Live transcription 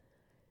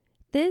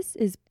This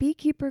is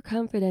Beekeeper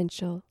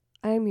Confidential.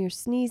 I am your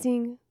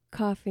sneezing,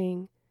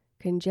 coughing,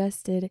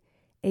 congested,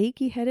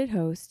 achy-headed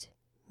host,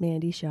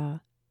 Mandy Shaw.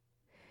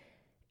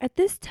 At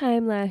this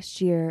time last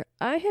year,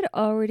 I had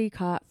already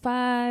caught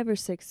 5 or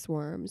 6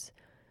 swarms.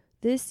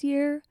 This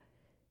year,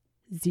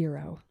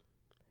 0.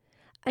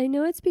 I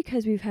know it's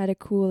because we've had a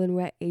cool and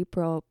wet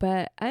April,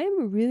 but I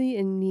am really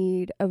in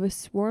need of a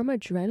swarm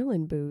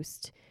adrenaline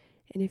boost.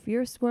 And if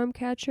you're a swarm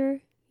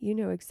catcher, you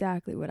know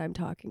exactly what I'm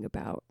talking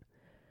about.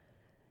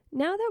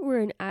 Now that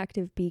we're in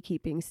active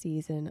beekeeping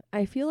season,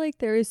 I feel like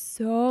there is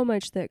so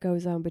much that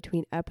goes on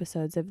between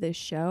episodes of this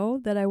show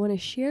that I want to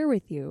share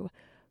with you,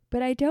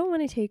 but I don't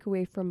want to take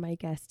away from my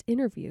guest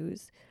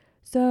interviews.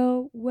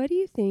 So, what do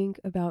you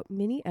think about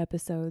mini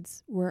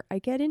episodes where I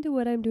get into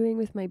what I'm doing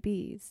with my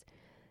bees?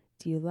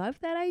 Do you love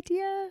that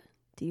idea?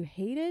 Do you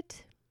hate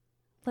it?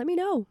 Let me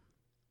know.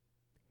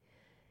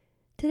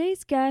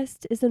 Today's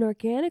guest is an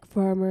organic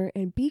farmer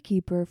and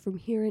beekeeper from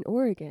here in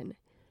Oregon.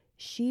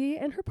 She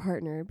and her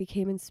partner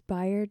became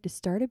inspired to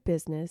start a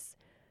business,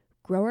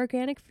 grow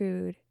organic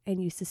food,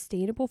 and use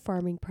sustainable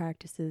farming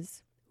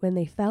practices when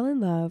they fell in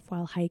love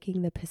while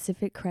hiking the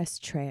Pacific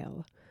Crest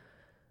Trail.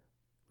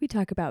 We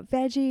talk about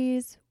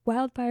veggies,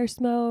 wildfire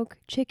smoke,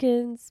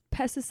 chickens,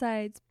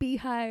 pesticides,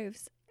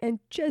 beehives, and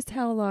just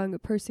how long a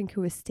person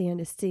can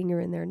withstand a stinger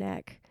in their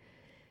neck.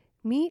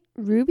 Meet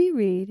Ruby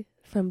Reed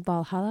from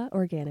Valhalla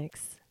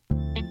Organics.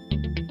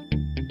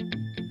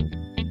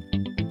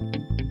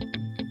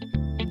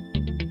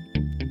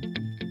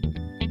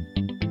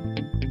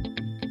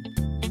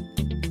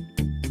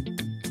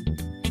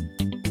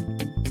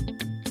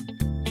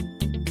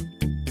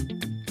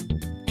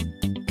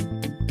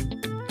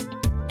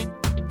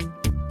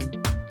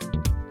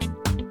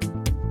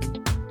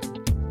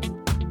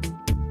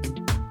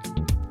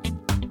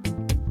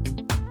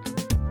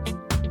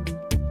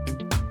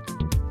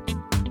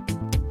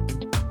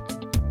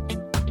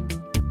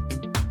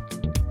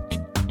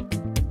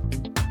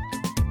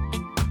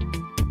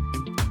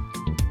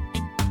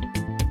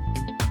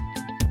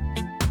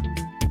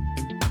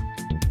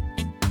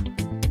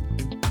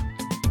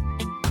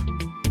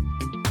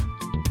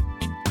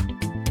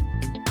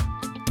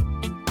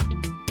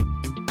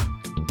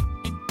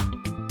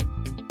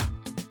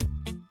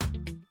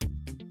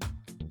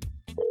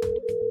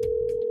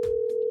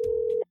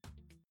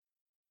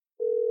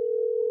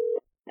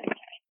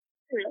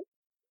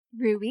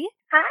 Ruby?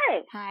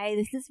 Hi. Hi,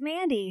 this is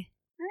Mandy.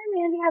 Hi,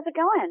 Mandy. How's it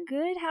going?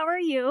 Good, how are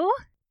you?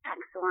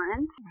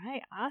 Excellent.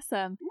 Right,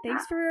 awesome. Yeah.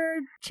 Thanks for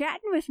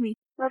chatting with me.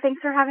 Well,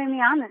 thanks for having me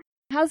on this.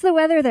 How's the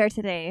weather there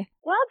today?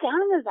 Well,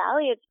 down in the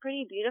valley, it's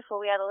pretty beautiful.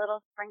 We had a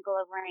little sprinkle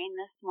of rain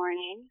this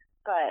morning,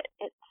 but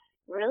it's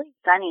really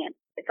sunny.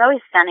 It's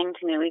always stunning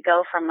to me. We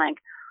go from like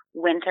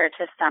winter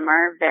to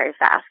summer very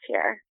fast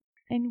here.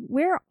 And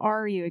where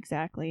are you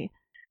exactly?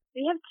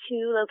 We have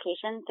 2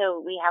 locations.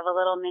 So we have a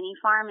little mini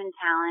farm in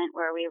Talent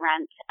where we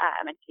rent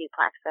a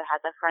duplex that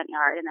has a front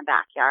yard and a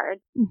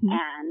backyard. Mm-hmm.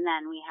 And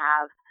then we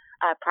have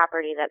a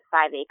property that's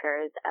 5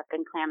 acres up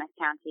in Klamath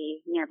County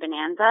near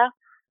Bonanza.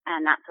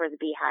 And that's where the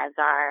beehives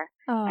are.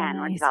 Oh,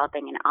 and nice. We're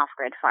developing an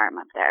off-grid farm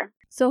up there.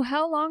 So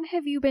how long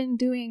have you been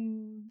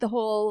doing the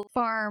whole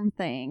farm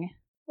thing?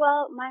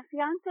 Well, my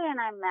fiance and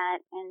I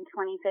met in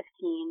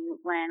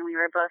 2015 when we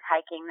were both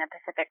hiking the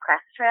Pacific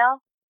Crest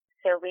Trail.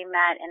 So we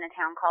met in a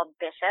town called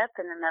Bishop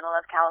in the middle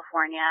of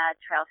California, a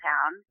trail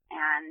town,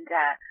 and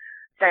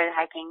started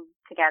hiking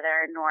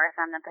together north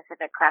on the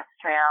Pacific Crest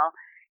Trail.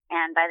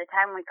 And by the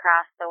time we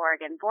crossed the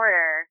Oregon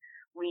border,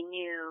 we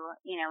knew,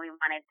 we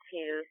wanted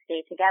to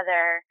stay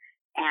together,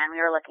 and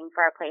we were looking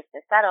for a place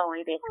to settle.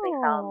 We basically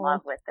fell in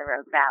love with the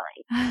Rogue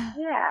Valley.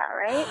 Yeah,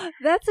 right?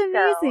 That's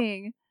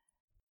amazing.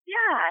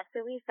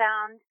 So we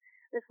found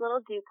this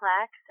little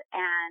duplex,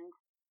 and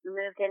we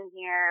moved in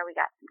here. We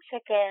got some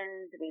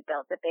chickens. We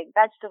built a big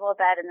vegetable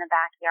bed in the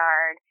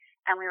backyard.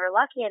 And we were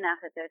lucky enough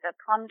that there's a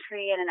plum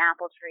tree and an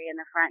apple tree in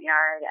the front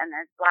yard, and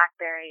there's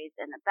blackberries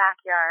in the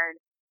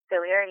backyard. So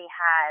we already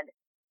had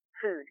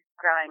food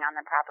growing on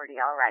the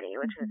property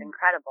already, which was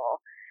incredible.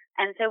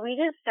 And so we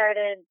just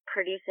started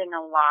producing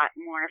a lot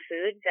more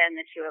food than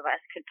the 2 of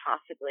us could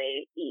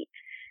possibly eat.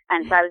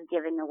 And so I was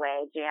giving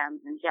away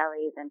jams and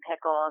jellies and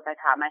pickles. I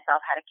taught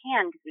myself how to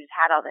can because we just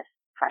had all this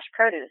fresh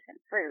produce and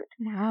fruit.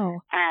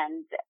 Wow.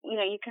 And,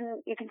 you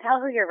can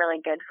tell who your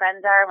really good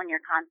friends are when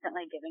you're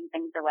constantly giving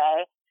things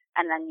away.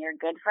 And then your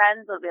good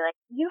friends will be like,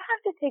 you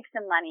have to take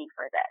some money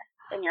for this.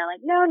 And you're like,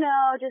 no,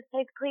 just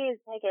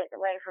please take it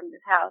away from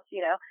this house,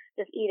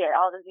 just eat it,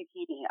 all the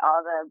zucchini,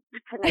 all the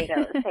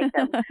tomatoes, take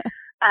them.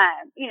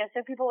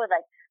 So people would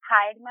like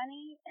hide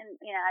money, and,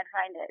 I'd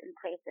find it in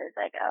places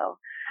like, oh.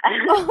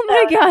 Oh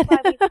my God.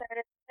 That's why we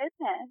started a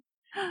business.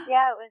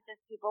 Yeah, it was just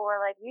people were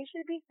like, you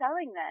should be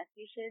selling this.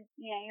 You should,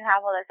 you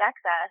have all this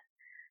excess.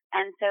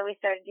 And so we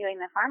started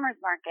doing the farmer's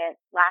market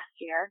last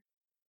year.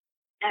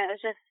 And it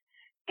was just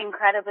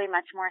incredibly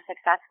much more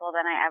successful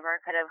than I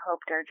ever could have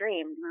hoped or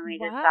dreamed. When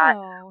we just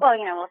thought, well,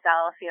 we'll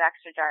sell a few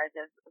extra jars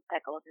of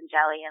pickles and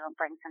jelly, and it'll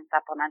bring some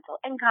supplemental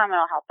income.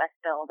 It'll help us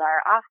build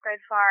our off-grid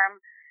farm.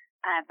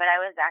 but I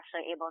was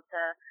actually able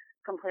to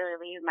completely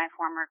leave my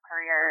former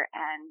career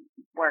and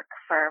work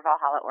for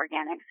Valhalla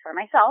Organics for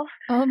myself.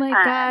 Oh my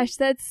gosh,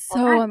 that's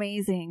so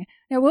amazing.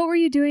 Now, what were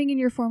you doing in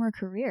your former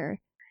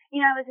career?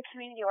 I was a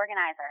community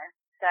organizer.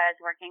 So I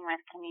was working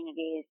with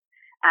communities.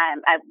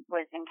 I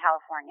was in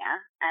California,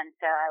 and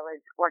so I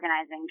was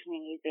organizing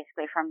communities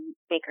basically from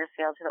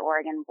Bakersfield to the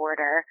Oregon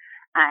border.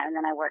 And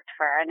then I worked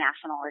for a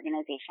national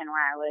organization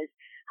where I was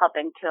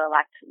helping to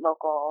elect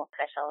local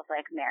officials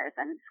like mayors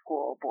and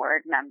school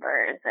board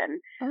members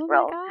and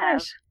real kind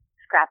of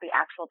scrappy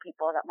actual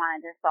people that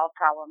wanted to solve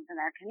problems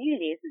in their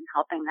communities and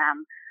helping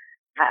them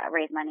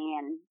raise money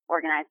and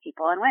organize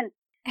people and win.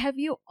 Have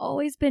you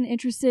always been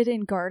interested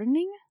in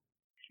gardening?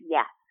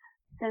 Yes.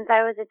 Since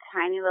I was a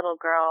tiny little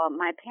girl,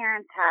 my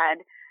parents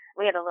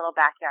we had a little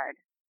backyard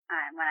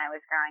when I was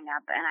growing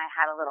up, and I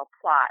had a little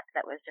plot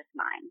that was just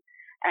mine.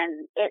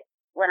 And it,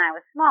 when I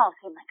was small,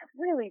 seemed like a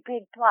really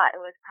big plot.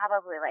 It was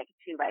probably like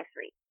 2 by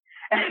 3.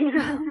 It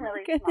was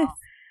really small.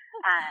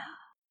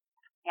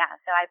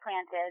 So I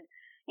planted,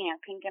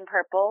 pink and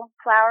purple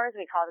flowers.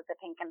 We called it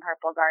the pink and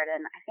purple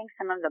garden. I think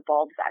some of the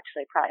bulbs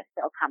actually probably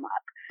still come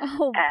up.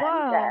 Oh,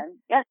 wow.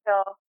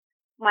 So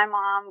my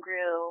mom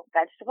grew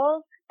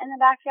vegetables in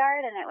the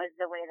backyard, and it was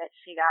the way that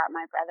she got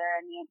my brother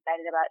and me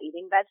excited about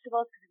eating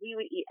vegetables, because we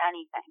would eat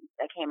anything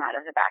that came out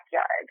of the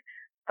backyard.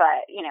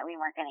 But, we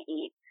weren't going to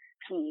eat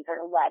peas or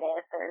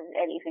lettuce or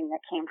anything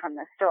that came from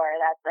the store.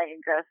 That's like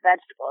a gross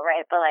vegetable,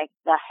 right? But like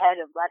the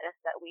head of lettuce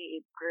that we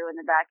grew in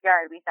the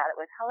backyard, we thought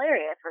it was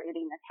hilarious. We're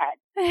eating this head,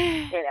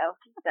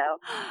 so.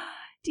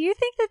 Do you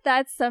think that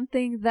that's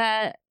something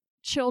that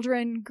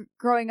children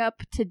growing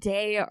up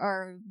today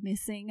are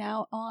missing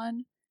out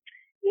on?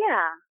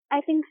 Yeah,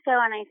 I think so.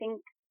 And I think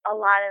a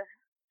lot of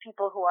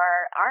people who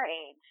are our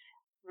age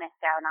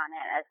missed out on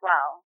it as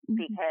well,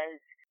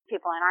 because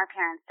people in our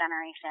parents'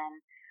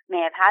 generation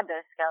may have had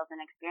those skills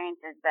and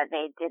experiences, but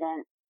they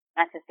didn't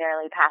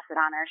necessarily pass it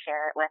on or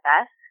share it with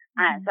us.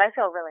 So I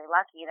feel really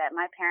lucky that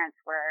my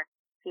parents were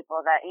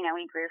people that,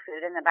 we grew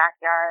food in the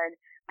backyard.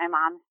 My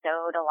mom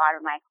sewed a lot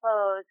of my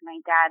clothes.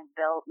 My dad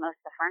built most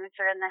of the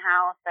furniture in the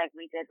house. Like,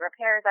 we did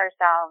repairs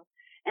ourselves.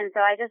 And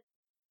so I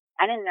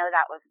didn't know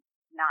that was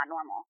not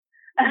normal.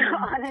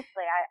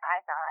 Honestly, I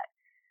thought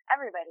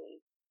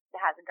everybody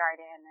has a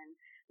garden and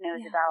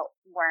knows about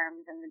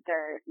worms and the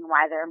dirt and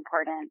why they're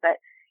important. But,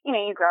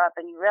 you grow up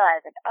and you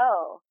realize that,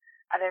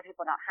 other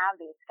people don't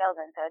have these skills.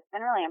 And so it's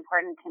been really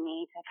important to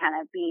me to kind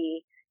of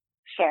be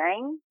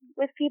sharing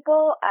with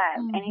people.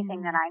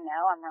 Anything that I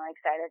know, I'm really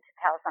excited to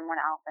tell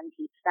someone else and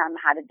teach them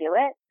how to do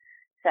it.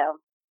 So,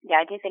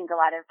 I do think a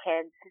lot of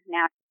kids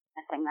now are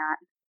missing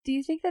that. Do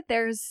you think that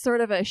there's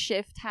sort of a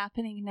shift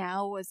happening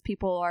now as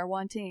people are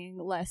wanting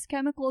less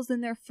chemicals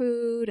in their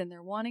food and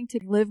they're wanting to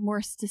live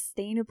more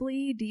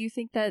sustainably? Do you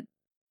think that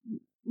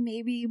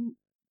maybe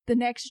the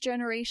next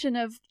generation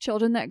of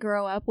children that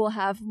grow up will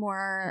have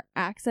more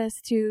access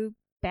to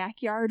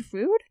backyard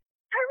food?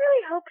 I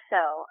really hope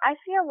so. I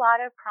see a lot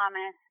of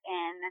promise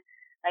in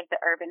like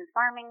the urban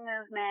farming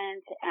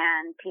movement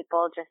and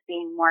people just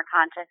being more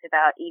conscious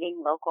about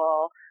eating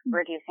local,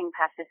 reducing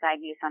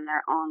pesticide use on their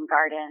own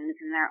gardens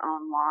and their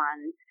own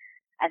lawns.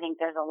 I think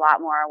there's a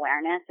lot more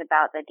awareness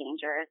about the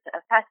dangers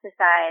of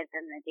pesticides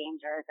and the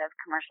dangers of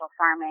commercial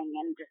farming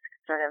and just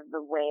sort of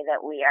the way that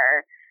we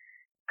are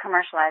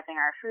commercializing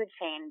our food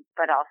chain,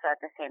 but also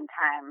at the same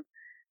time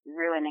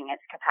ruining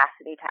its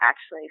capacity to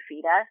actually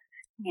feed us.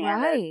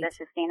 The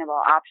sustainable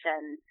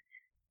options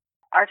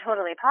are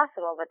totally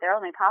possible, but they're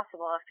only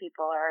possible if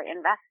people are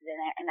invested in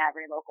it in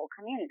every local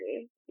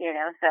community,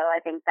 So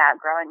I think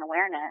that growing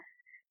awareness,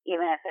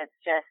 even if it's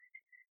just,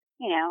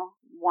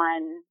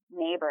 one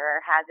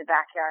neighbor has a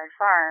backyard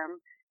farm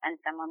and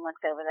someone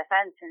looks over the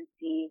fence and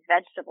sees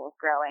vegetables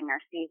growing or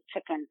sees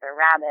chickens or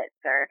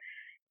rabbits or,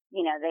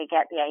 they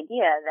get the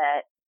idea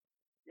that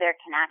there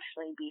can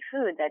actually be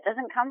food that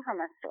doesn't come from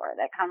a store,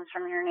 that comes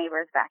from your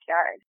neighbor's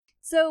backyard.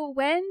 So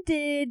when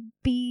did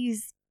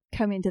bees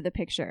come into the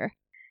picture?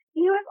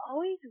 I've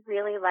always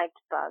really liked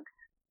bugs.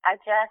 I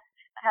just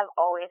have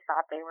always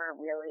thought they were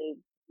really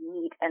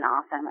neat and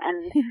awesome.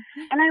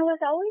 And I was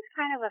always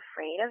kind of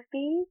afraid of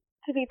bees,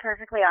 to be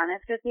perfectly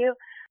honest with you.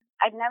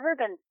 I'd never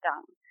been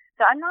stung.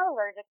 So I'm not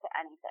allergic to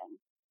anything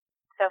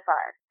so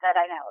far that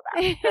I know about.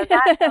 So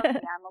that tells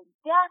me I'm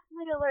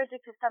definitely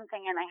allergic to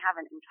something and I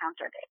haven't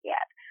encountered it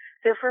yet.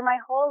 So for my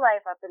whole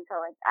life up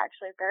until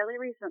actually fairly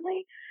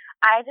recently,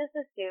 I just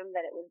assumed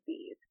that it was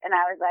bees. And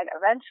I was like,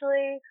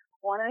 eventually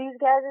one of these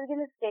guys is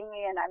going to sting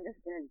me and I'm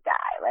just going to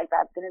die. Like,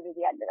 that's going to be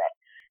the end of it.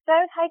 So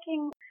I was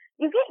hiking.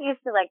 You get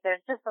used to, there's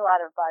just a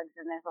lot of bugs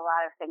and there's a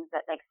lot of things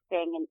that,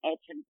 sting and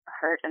itch and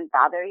hurt and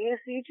bother you.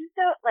 So you just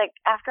don't,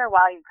 after a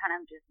while, you kind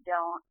of just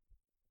don't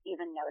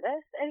even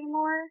notice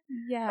anymore.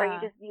 Yeah. Or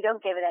you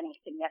don't give it any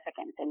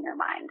significance in your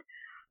mind.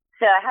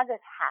 So I had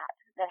this hat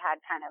that had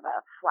kind of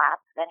a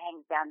flap that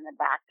hangs down the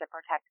back to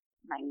protect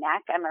my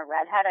neck. I'm a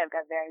redhead. I've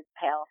got very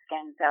pale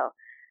skin, so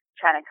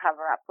trying to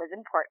cover up was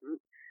important.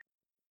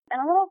 And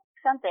a little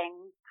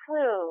something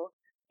flew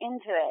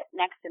into it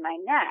next to my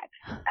neck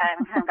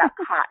and kind of got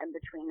caught in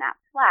between that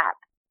flap.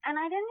 And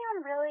I didn't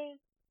even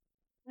really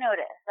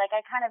notice. Like,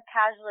 I kind of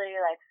casually,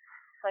 like,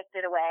 flicked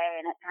it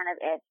away, and it kind of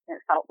itched, and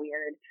it felt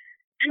weird.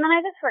 And then I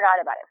just forgot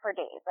about it for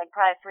days, like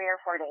probably 3 or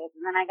 4 days.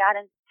 And then I got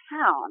into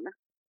town,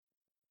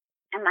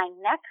 and my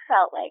neck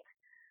felt, like,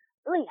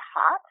 really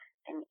hot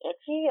and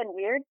itchy and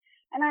weird.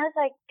 And I was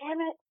like, damn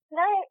it,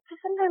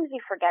 because sometimes you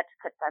forget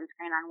to put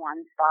sunscreen on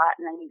one spot,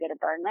 and then you get a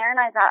burn there. And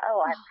I thought,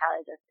 oh, I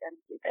probably just been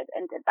stupid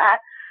and did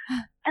that.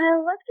 And I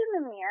looked in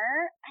the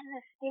mirror, and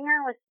the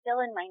stinger was still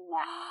in my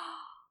neck.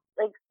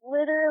 Like,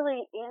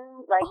 literally in,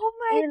 like, oh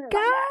my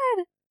God.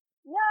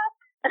 Yep.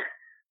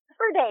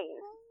 For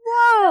days.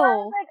 Whoa. So I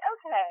was like,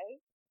 okay,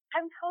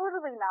 I'm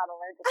totally not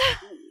allergic to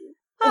bees,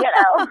 you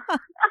know?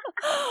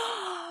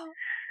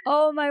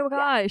 Oh my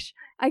gosh.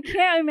 I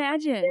can't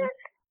imagine.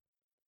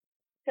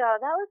 So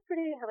that was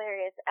pretty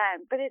hilarious.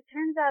 But it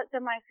turns out, so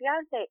my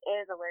fiance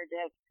is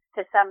allergic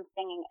to some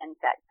stinging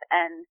insects.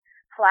 And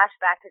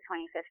flashback to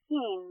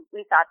 2015,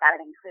 we thought that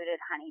it included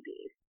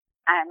honeybees.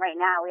 Right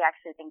now, we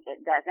actually think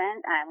it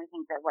doesn't. We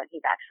think that what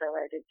he's actually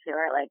allergic to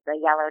are like the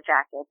yellow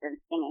jackets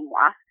and stinging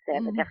wasps. They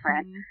have a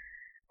different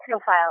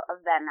profile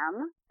of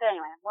venom. But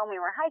anyway, when we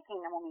were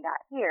hiking and when we got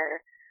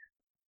here,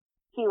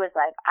 he was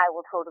like, I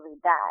will totally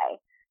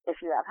die if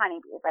you have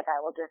honeybees. Like,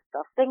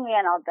 they'll sting me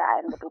and I'll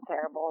die and it'll be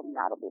terrible and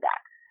that'll be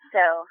that.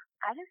 So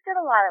I just did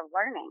a lot of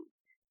learning.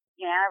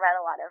 You know, I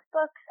read a lot of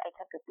books. I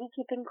took a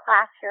beekeeping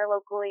class here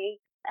locally.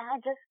 And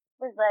I just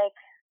was like,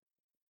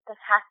 this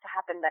has to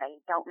happen, but I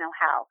don't know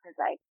how, because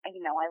I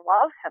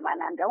love him and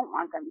I don't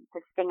want them to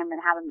sting him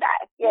and have him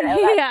die. You know,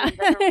 that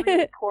seems like a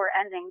really poor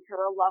ending to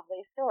a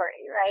lovely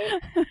story, right?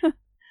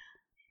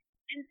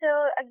 And so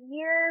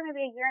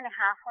maybe a year and a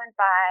half went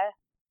by,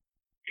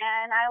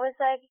 and I was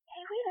like,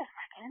 hey, wait a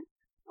second.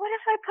 What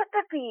if I put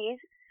the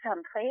bees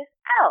someplace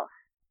else?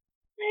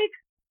 Like,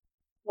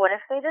 what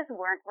if they just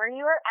weren't where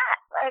you were at?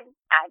 Like,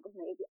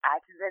 maybe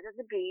I could visit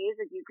the bees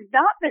and you could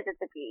not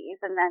visit the bees,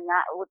 and then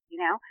that would,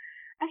 you know.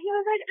 And he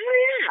was like, oh,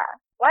 yeah,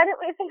 why didn't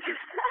we think of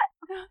that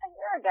a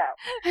year ago?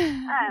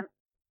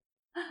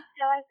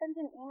 So I sent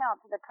an email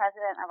to the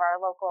president of our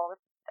local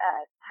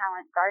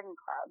talent garden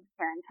club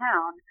here in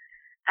town.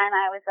 And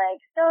I was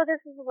like, so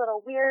this is a little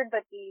weird,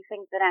 but do you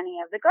think that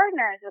any of the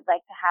gardeners would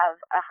like to have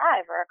a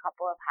hive or a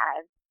couple of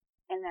hives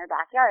in their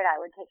backyard? I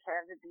would take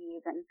care of the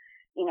bees. And,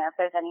 you know, if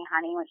there's any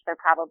honey, which there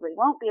probably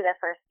won't be the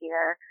first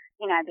year,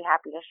 you know, I'd be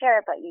happy to share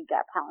it, but you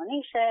get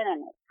pollination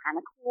and it's kind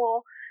of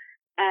cool.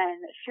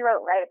 And she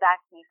wrote right back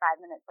to me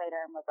 5 minutes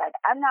later and was like,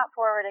 I'm not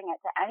forwarding it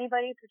to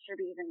anybody. Put your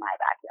bees in my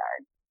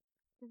backyard.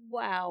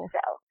 Wow.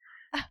 So,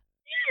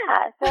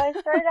 yeah. So I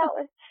started out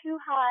with 2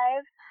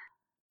 hives.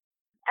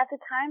 At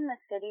the time, the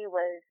city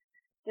was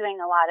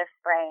doing a lot of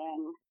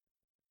spraying,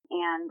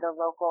 and the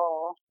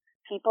local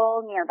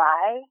people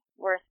nearby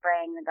were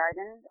spraying the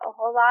gardens a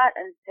whole lot.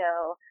 And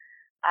so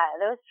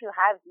those 2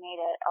 hives made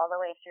it all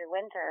the way through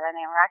winter, and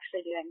they were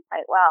actually doing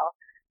quite well.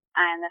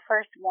 And the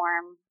first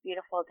warm,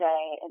 beautiful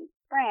day in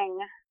spring,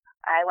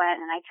 I went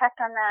and I checked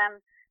on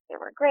them.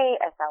 They were great.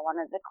 I saw one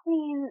of the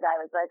queens.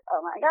 I was like, oh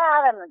my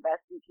God, I'm the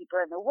best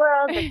beekeeper in the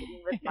world. Look at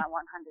me with my 100%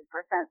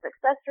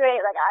 success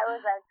rate. Like, I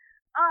was like,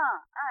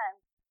 I'm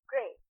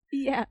great.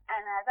 Yeah.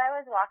 And as I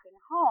was walking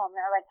home,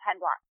 they're like 10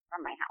 blocks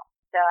from my house.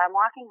 So I'm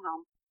walking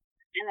home,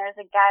 and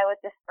there's a guy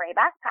with this spray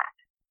backpack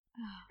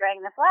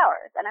spraying the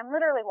flowers. And I'm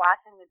literally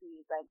watching the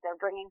bees. Like, they're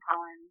bringing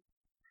pollen.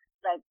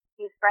 Like,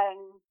 he's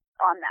spraying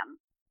on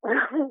them.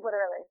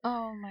 Literally.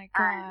 Oh my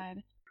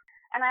God.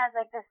 And I was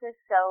like, this is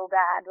so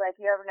bad. Like,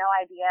 you have no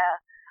idea.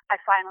 I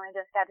finally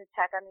just got to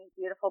check on these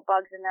beautiful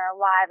bugs, and they're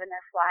alive and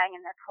they're flying and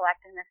they're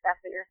collecting the stuff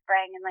that you're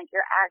spraying, and like,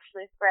 you're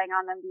actually spraying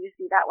on them. Do you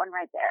see that one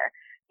right there?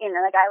 You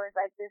know, like, I was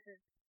like, this is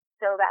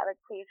so bad.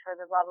 Like, please, for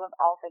the love of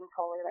all things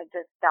holy, like,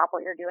 just stop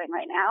what you're doing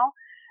right now.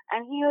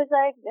 And he was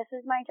like, this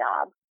is my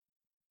job.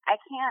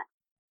 I can't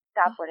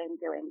stop what I'm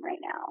doing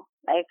right now.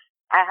 Like,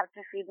 I have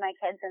to feed my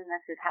kids, and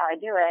this is how I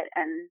do it.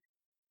 And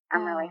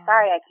I'm really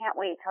sorry. I can't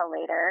wait till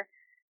later.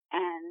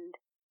 And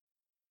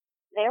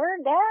they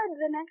were dead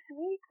the next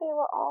week. They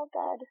were all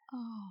dead.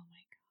 Oh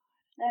my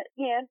God.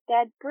 You know,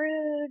 dead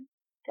brood,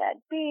 dead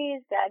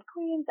bees, dead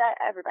queens,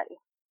 everybody.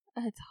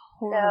 That's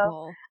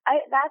horrible. So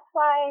that's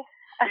why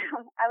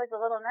I was a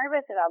little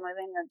nervous about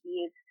moving the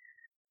bees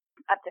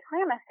up to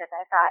Klamath, because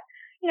I thought,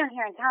 you know,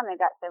 here in town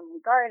they've got so many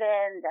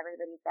gardens.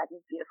 Everybody's got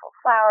these beautiful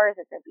flowers.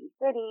 It's a bee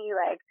city.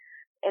 Like,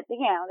 it's,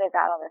 you know, they've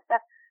got all this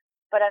stuff.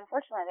 But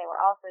unfortunately, they were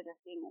also just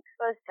being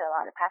exposed to a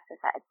lot of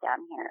pesticides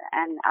down here.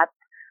 And up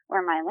where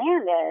my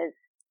land is,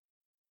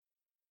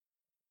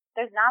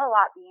 there's not a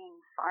lot being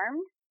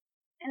farmed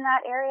in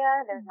that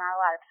area. There's not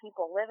a lot of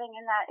people living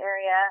in that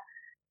area.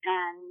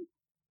 And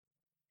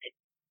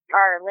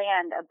our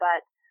land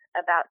abuts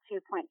about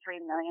 2.3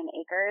 million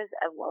acres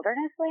of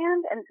wilderness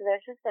land. And so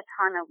there's just a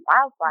ton of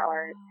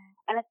wildflowers.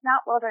 And it's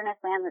not wilderness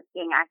land that's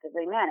being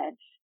actively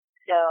managed.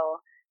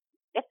 So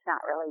it's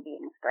not really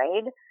being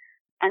sprayed.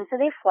 And so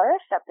they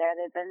flourished up there.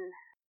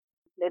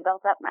 They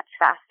built up much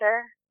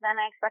faster than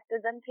I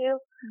expected them to.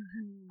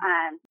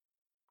 Mm-hmm.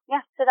 Yeah,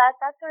 so that's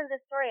sort of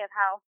the story of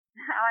how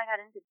I got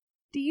into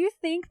Do you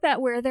think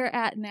that where they're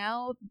at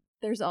now,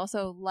 there's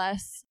also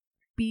less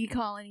bee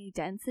colony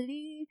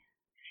density?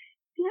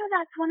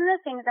 That's one of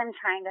the things I'm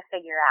trying to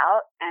figure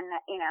out. And,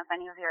 if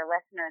any of your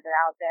listeners are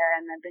out there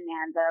in the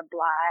Bonanza,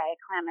 Bly,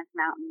 Klamath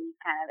Mountains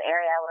kind of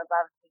area, I would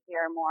love to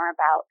hear more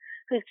about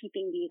who's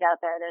keeping bees out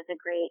there. There's a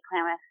great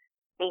Klamath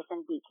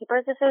Basin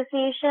Beekeepers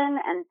Association.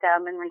 And so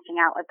I've been reaching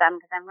out with them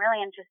because I'm really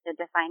interested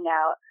to find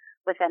out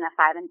within a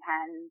 5 and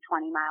 10,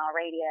 20-mile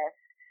radius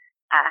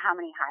how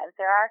many hives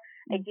there are.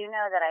 I do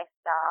know that I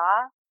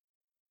saw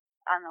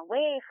on the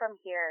way from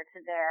here to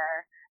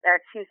there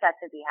are 2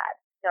 sets of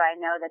beehives. So I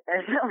know that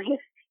there's at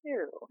least 2.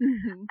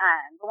 Mm-hmm.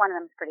 But one of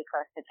them is pretty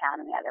close to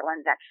town, and the other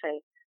one's actually,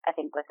 I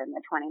think, within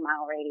the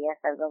 20-mile radius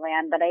of the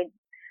land. But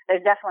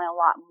there's definitely a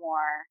lot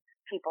more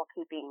people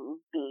keeping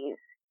bees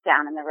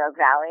down in the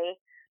Rogue Valley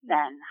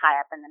than high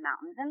up in the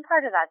mountains. And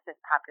part of that's just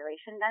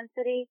population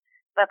density,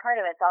 but part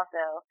of it's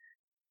also,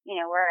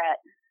 we're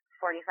at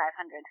 4,500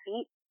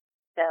 feet.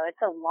 So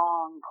it's a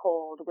long,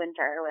 cold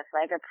winter with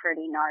like a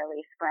pretty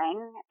gnarly spring,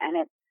 and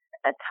it's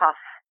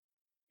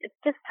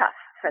just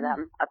tough for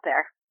them up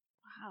there.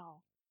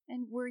 Wow.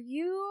 And were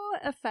you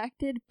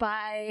affected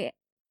by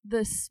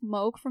the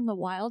smoke from the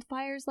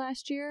wildfires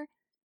last year?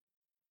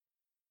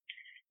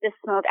 The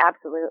smoke,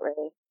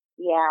 absolutely.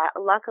 Yeah.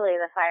 Luckily,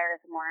 the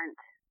fires weren't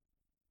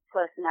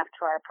close enough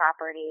to our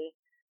property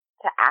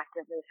to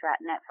actively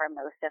threaten it for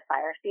most of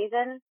fire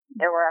season.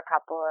 There were a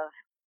couple of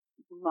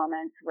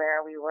moments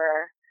where we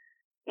were,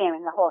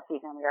 the whole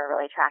season we were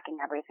really tracking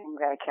everything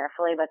very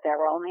carefully, but there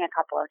were only a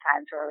couple of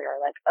times where we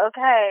were like,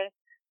 okay,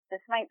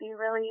 this might be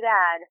really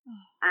bad.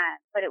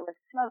 But it was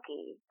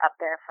smoky up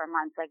there for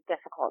months, like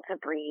difficult to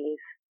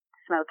breathe,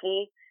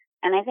 smoky.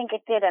 And I think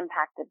it did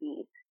impact the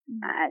bees.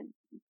 I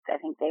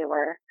think they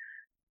were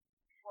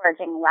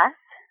foraging less.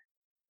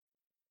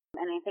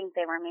 And I think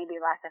they were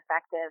maybe less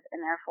effective in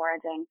their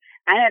foraging.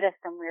 I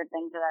noticed some weird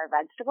things with our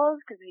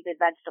vegetables because we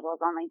did vegetables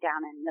only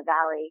down in the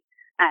valley.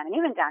 And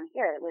even down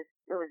here, it was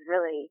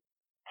really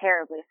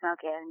terribly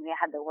smoky. And we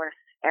had the worst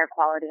air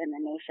quality in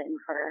the nation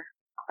for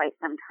quite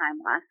some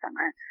time last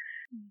summer.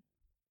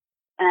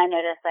 And I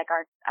noticed like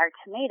our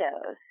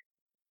tomatoes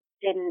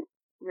didn't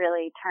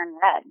really turn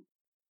red.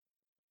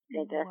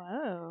 They just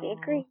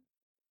stayed green.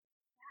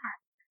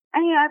 Yeah.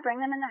 And I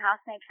bring them in the house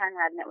and they turn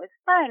red and it was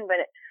fine,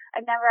 but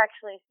I've never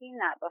actually seen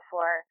that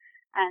before.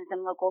 And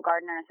some local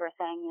gardeners were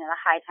saying, the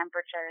high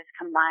temperatures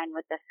combined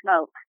with the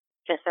smoke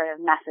just sort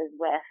of messes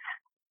with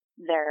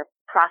their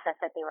process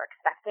that they were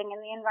expecting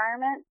in the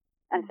environment.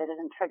 And so it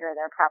doesn't trigger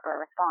their proper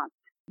response.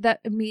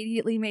 That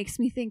immediately makes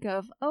me think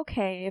of,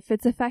 okay, if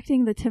it's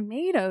affecting the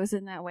tomatoes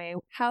in that way,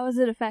 how is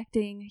it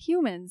affecting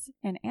humans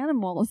and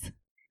animals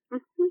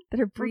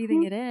that are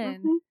breathing it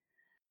in?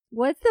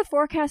 What's the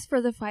forecast for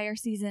the fire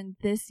season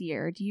this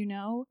year? Do you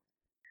know?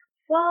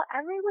 Well,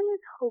 everyone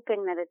is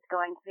hoping that it's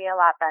going to be a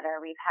lot better.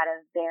 We've had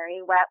a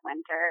very wet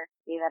winter.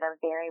 We've had a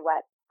very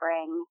wet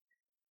spring.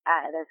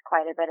 There's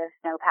quite a bit of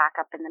snowpack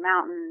up in the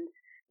mountains.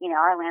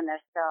 Our land,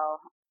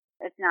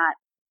 it's not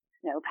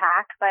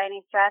snowpack by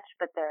any stretch,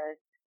 but there's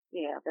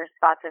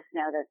spots of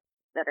snow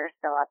that are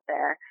still up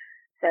there.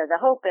 So the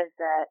hope is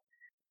that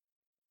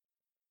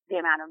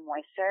the amount of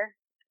moisture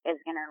is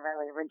going to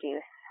really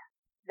reduce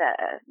the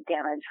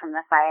damage from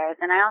the fires.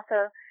 And I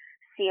also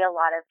see a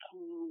lot of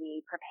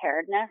community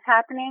preparedness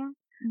happening.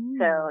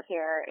 So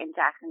here in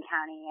Jackson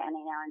County and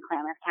in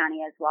Klamath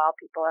County as well,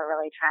 people are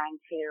really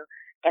trying to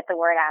get the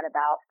word out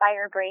about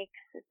fire breaks,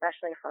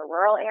 especially for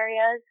rural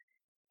areas,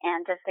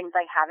 and just things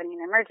like having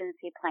an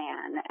emergency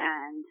plan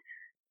and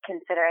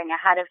considering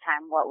ahead of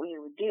time what we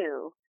would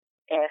do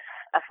if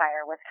a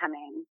fire was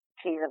coming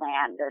to your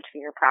land or to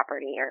your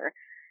property or,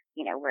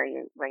 where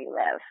you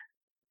live.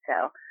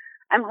 So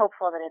I'm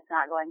hopeful that it's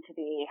not going to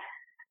be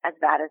as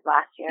bad as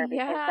last year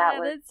because that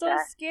was that's so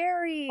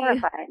scary.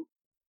 Horrifying.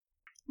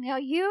 Now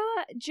you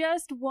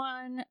just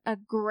won a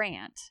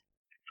grant.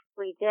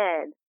 We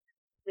did.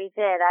 We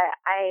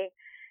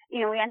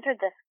entered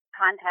this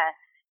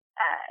contest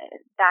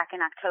back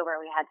in October.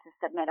 We had to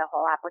submit a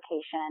whole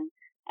application.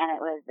 And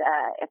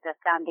it's a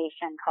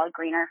foundation called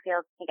Greener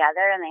Fields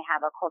Together, and they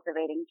have a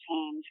Cultivating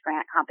Change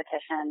grant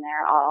competition.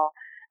 They're all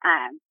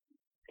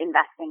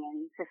investing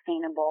in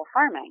sustainable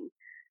farming,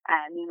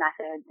 new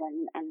methods,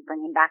 and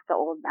bringing back the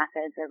old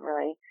methods of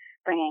really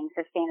bringing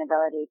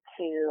sustainability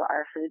to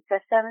our food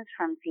systems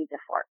from seed to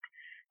fork.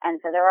 And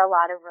so there were a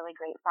lot of really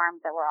great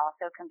farms that were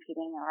also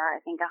competing. There were,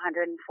 I think,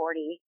 140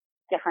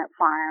 different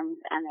farms,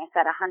 and they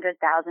said 100,000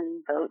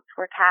 votes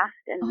were cast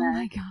in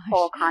the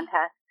whole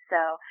contest.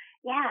 So,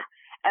 yeah.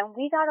 And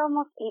we got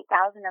almost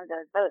 8,000 of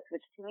those votes,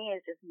 which to me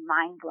is just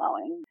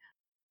mind-blowing.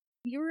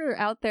 You were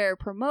out there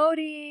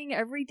promoting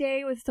every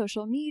day with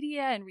social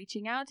media and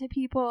reaching out to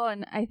people,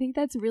 and I think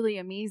that's really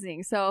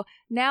amazing. So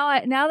now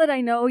that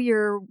I know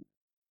your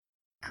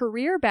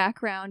career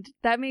background,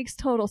 that makes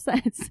total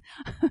sense.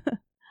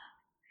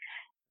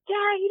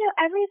 Yeah,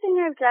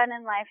 everything I've done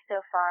in life so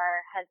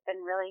far has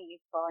been really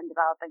useful in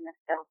developing the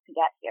skills to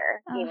get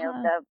here.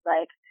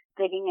 The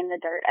digging in the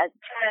dirt as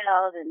a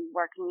child and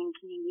working in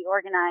community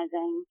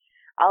organizing,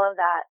 all of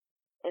that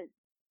is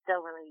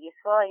still really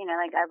useful. You know,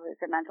 like I was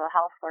a mental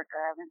health worker,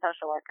 I'm a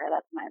social worker.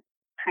 That's my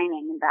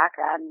training and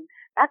background. And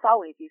that's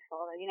always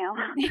useful, you know.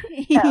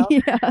 So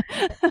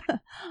it's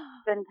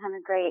been kind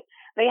of great.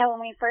 But yeah,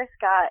 when we first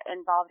got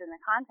involved in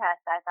the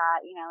contest, I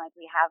thought, you know, like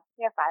we have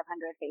 500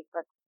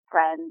 Facebook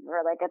friends.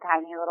 We're like a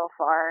tiny little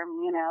farm,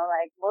 you know,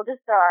 like we'll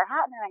just throw our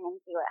hat in the ring and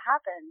see what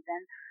happens.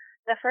 And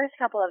the first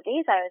couple of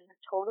days, I was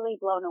just totally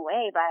blown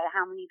away by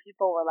how many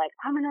people were like,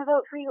 I'm going to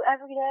vote for you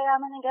every day.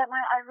 I'm going to get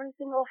my every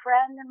single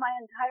friend in my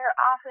entire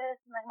office.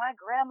 And like my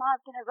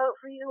grandma's going to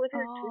vote for you with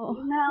her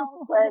 2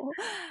 emails. Like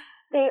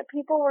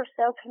people were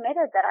so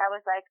committed that I was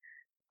like,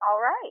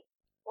 all right,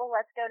 well,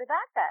 let's go to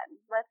bat then.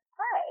 Let's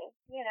play.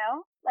 You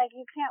know, like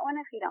you can't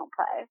win if you don't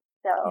play.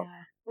 So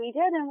we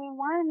did, and we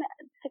won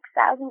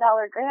 $6,000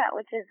 grant,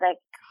 which is like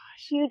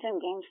huge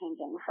and game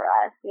changing for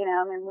us. You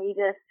know, I mean,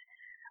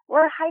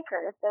 we're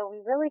hikers, so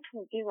we really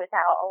can do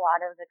without a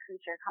lot of the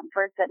creature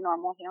comforts that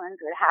normal humans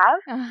would have.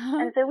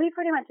 And so we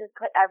pretty much just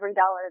put every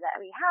dollar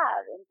that we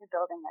have into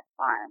building this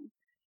farm,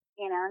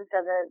 you know, and so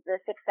the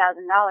 $6,000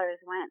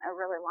 went a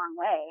really long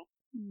way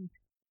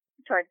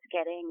towards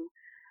getting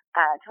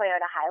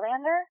Toyota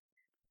Highlander.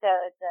 So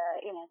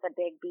it's a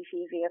big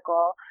beefy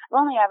vehicle.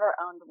 I've only ever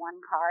owned one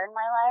car in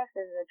my life.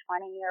 This is a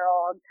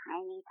 20-year-old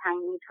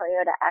tiny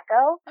Toyota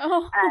Echo.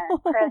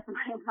 Chris,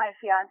 my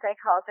fiance,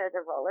 calls her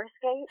the roller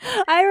skate.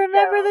 I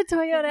remember the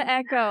Toyota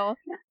Echo.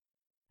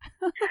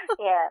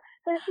 Yeah.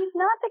 So she's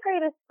not the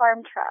greatest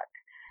farm truck.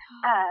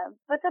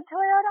 But the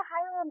Toyota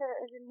Highlander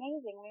is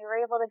amazing. We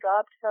were able to go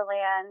up to the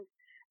land,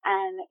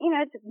 and, you know,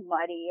 it's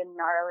muddy and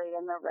gnarly,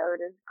 and the road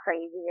is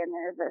crazy, and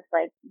there's this,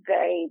 like,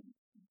 very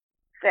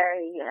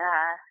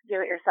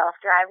do-it-yourself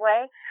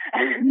driveway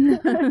to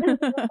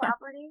the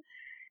property.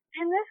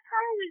 And this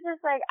car was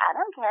just like, I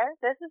don't care.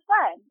 This is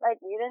fine. Like,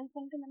 we didn't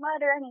sink in the mud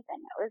or anything.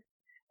 It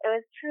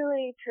was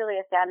truly, truly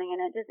astounding.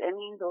 And it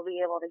means we'll be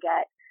able to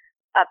get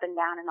up and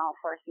down in all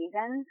 4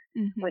 seasons,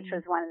 which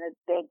was one of the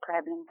big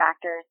prohibiting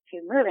factors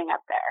to moving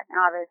up there.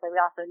 Now, obviously,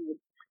 we also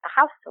need a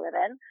house to live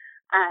in,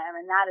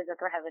 and that is a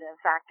prohibitive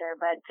factor.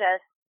 But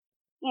just,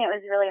 you know, it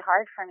was really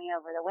hard for me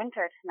over the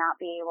winter to not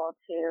be able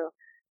to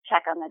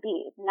check on the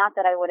bees. Not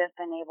that I would have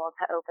been able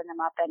to open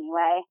them up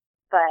anyway,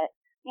 but,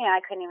 you know,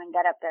 I couldn't even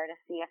get up there to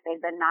see if they'd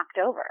been knocked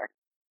over.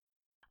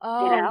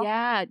 Oh, you know?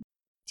 yeah.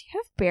 Do you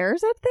have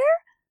bears up there?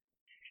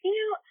 You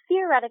know,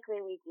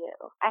 theoretically we do.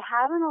 I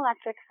have an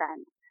electric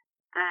fence,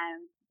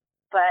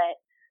 but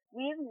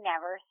we've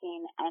never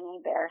seen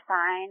any bear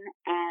sign,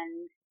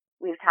 and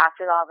we've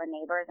talked with all the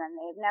neighbors, and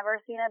they've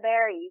never seen a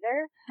bear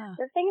either.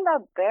 The thing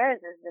about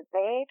bears is that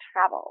they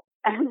travel,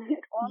 and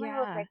it only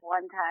looks like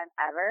one time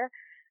ever.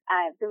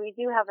 So we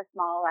do have a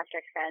small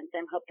electric fence.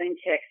 I'm hoping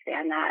to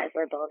expand that as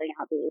we're building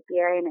out the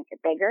apiary and make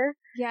it bigger.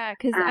 Yeah,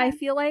 because I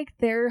feel like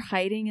they're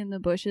hiding in the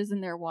bushes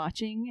and they're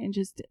watching, and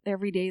just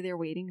every day they're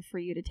waiting for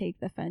you to take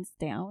the fence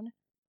down,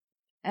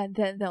 and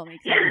then they'll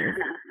make the move.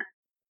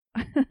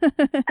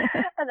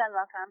 And then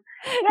they'll come.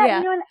 Yeah.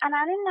 You know, and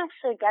I didn't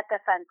actually get the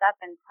fence up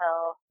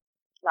until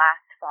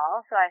last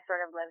fall, so I sort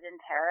of lived in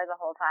terror the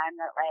whole time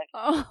that, like,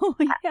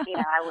 you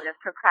know, I would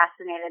have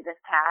procrastinated this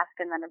task,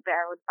 and then a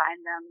bear would find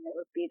them, and it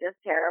would be just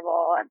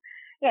terrible, and,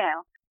 you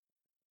know,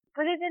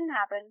 but it didn't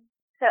happen.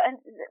 So,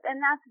 and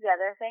that's the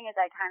other thing, is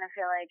I kind of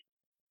feel like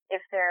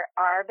if there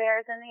are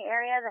bears in the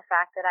area, the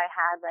fact that I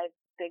had, like,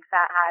 big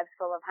fat hives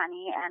full of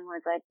honey and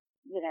was, like,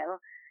 you know,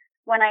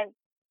 when I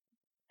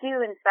do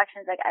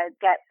inspections, like, I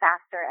would get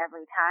faster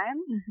every time,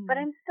 but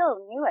I'm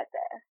still new at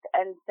this,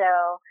 and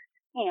so,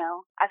 you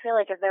know, I feel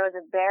like if there was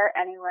a bear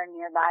anywhere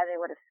nearby, they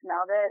would have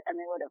smelled it and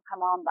they would have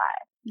come on by.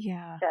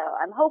 Yeah. So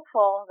I'm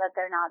hopeful that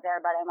they're not there,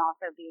 but I'm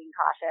also being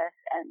cautious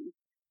and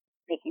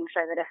making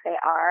sure that if they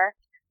are,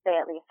 they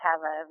at least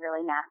have a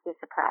really nasty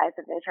surprise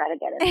if they try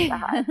to get into the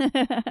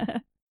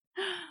hive.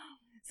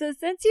 So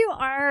since you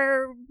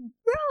are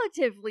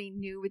relatively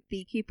new with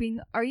beekeeping,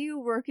 are you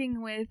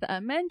working with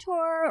a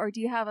mentor, or do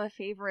you have a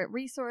favorite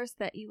resource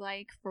that you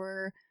like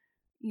for,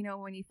 you know,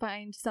 when you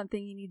find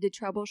something you need to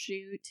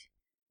troubleshoot?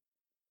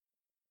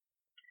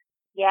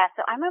 Yeah,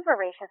 so I'm a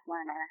voracious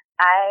learner.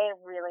 I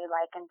really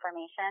like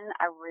information.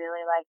 I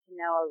really like to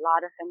know a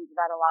lot of things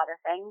about a lot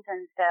of things.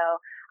 And so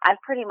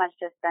I've pretty much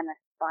just been a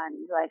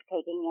sponge, like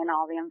taking in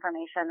all the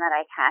information that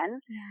I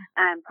can.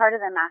 Yeah. Part of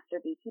the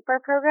Master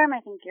Beekeeper program,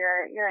 I think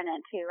you're in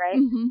it too,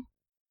 right?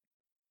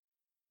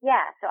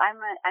 Yeah, so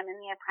I'm in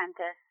the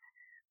apprentice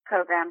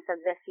program. So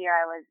this year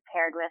I was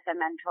paired with a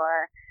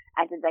mentor.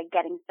 I did the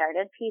getting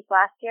started piece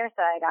last year,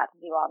 so I got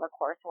to do all the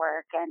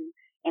coursework and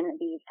in the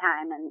bees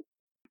time and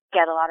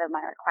get a lot of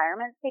my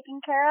requirements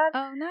taken care of.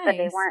 Oh, nice. But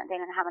they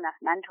didn't have enough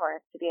mentors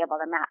to be able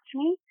to match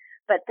me.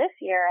 But this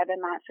year I've been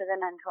matched with a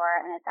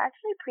mentor, and it's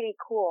actually pretty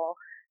cool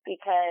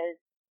because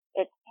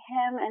it's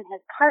him and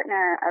his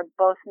partner are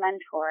both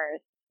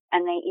mentors,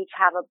 and they each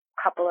have a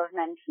couple of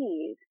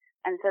mentees.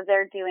 And so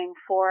they're doing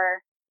 4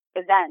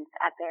 events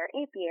at their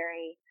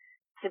apiary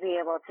to be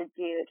able to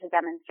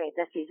demonstrate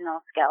the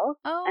seasonal skills.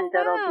 Oh, and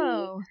so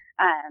it'll be,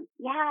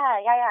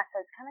 yeah. So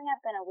it's coming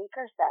up in a week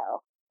or so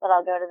that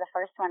I'll go to the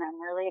first one.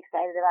 I'm really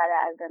excited about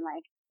it. I've been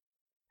like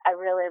I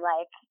really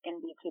like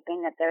in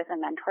beekeeping that there's a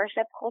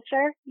mentorship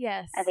culture.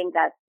 Yes. I think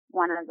that's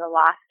one of the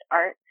lost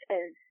arts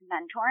is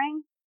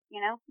mentoring,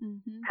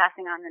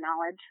 passing on the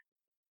knowledge.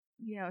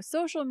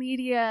 Social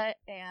media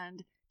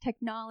and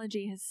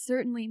technology has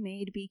certainly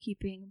made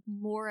beekeeping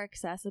more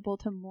accessible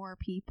to more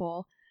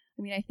people.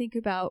 I mean, I think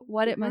about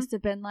what it must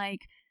have been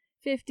like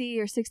 50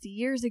 or 60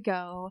 years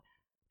ago.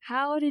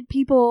 How did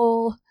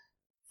people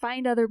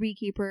find other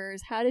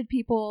beekeepers? How did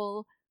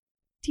people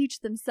teach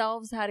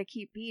themselves how to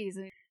keep bees?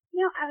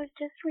 I was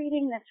just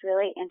reading this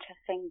really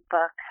interesting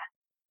book.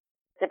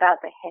 It's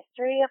about the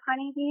history of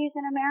honeybees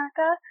in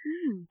America.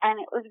 And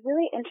it was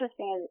really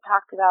interesting as it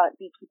talked about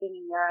beekeeping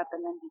in Europe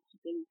and then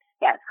beekeeping.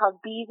 Yeah, it's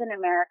called Bees in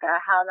America,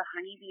 How the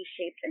Honeybee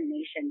Shaped a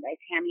Nation by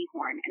Tammy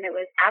Horn. And it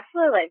was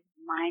absolutely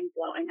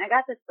mind-blowing. I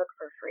got this book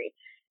for free.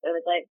 It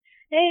was like,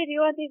 hey, do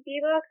you want these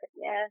bee books?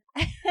 Yes.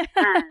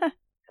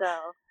 So.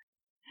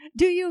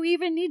 Do you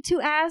even need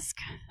to ask?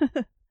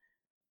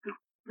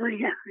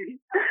 Yeah.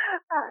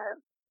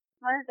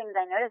 One of the things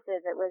I noticed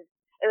is it was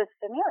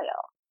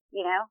familial.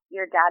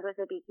 Your dad was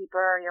a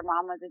beekeeper, your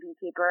mom was a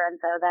beekeeper, and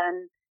so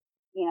then,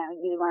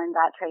 you learned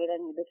that trade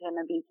and you became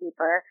a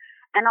beekeeper.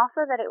 And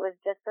also that it was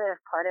just sort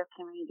of part of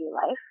community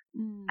life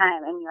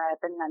in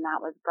Europe, and then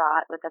that was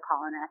brought with the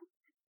colonists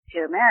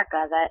to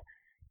America, that,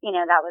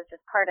 that was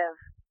just part of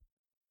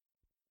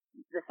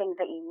the things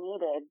that you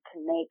needed to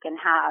make and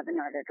have in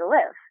order to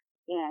live.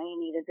 You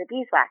needed the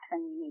beeswax,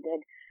 and you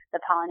needed the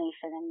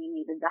pollination, and you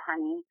needed the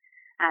honey,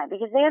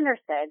 because they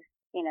understood,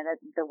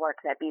 the work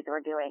that bees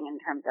were doing in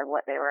terms of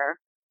what they were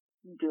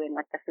doing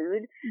with the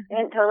food. They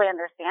didn't totally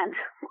understand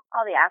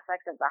all the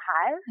aspects of the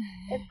hive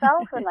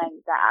itself and like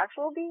the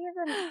actual bees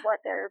and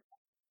what their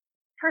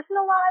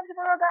personal lives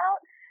were about.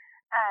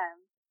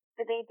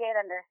 But they did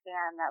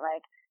understand that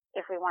like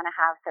if we want to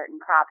have certain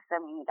crops,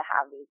 then we need to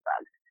have these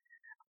bugs.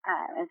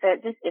 And so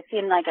it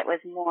seemed like it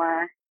was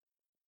more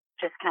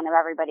just kind of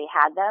everybody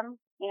had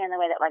them, in the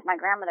way that like my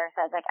grandmother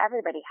says, like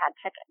everybody had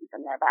chickens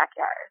in their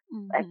backyard,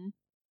 like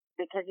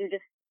because you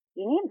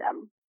need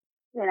them,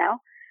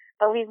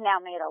 but we've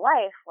now made a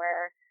life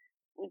where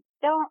we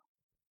don't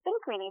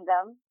think we need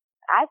them.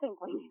 I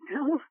think we need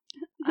them.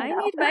 I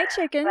need my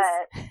chickens.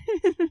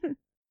 But,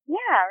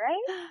 yeah,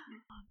 right?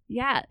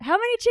 Yeah. How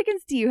many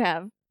chickens do you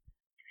have?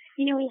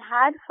 We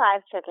had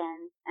 5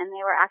 chickens, and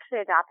they were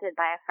actually adopted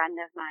by a friend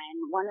of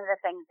mine. One of the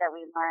things that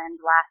we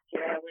learned last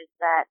year was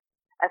that,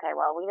 okay,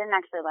 well, we didn't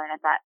actually learn it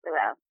that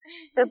well.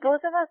 So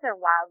both of us are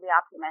wildly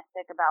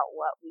optimistic about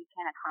what we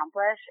can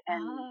accomplish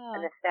in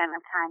the span of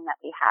time that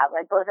we have.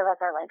 Like, both of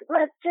us are like,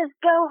 let's just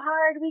go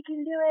hard. We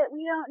can do it.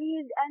 We don't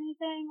need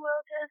anything.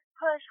 We'll just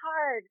push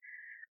hard.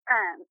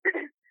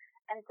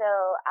 And so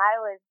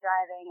I was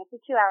driving. It's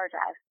a 2-hour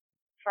drive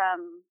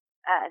from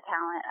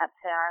Talent up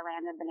to our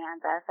land in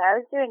Bonanza. So I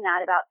was doing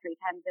that about 3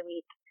 times a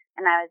week.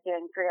 And I was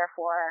doing 3 or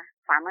 4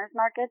 farmers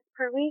markets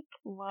per week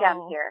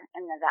down here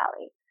in the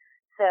valley.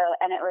 So,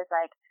 and it was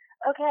like,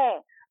 okay,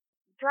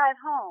 drive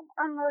home,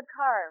 unload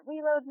car,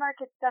 reload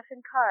market stuff in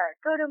car,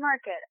 go to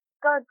market,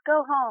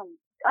 go home,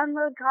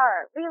 unload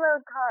car,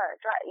 reload car,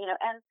 drive,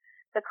 and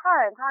the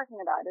car I'm talking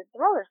about is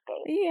the roller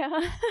skate.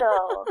 Yeah.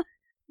 So,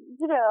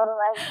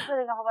 like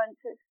putting a whole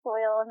bunch of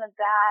soil in the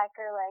back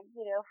or like,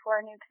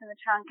 4 nukes in the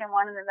trunk and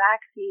 1 in the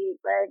back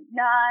seat, like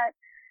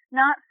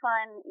not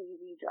fun,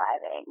 easy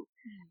driving.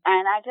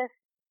 And I just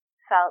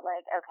felt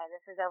like, okay,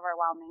 this is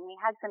overwhelming. We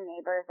had some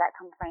neighbors that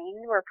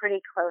complained. We're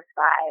pretty close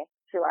by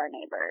to our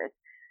neighbors.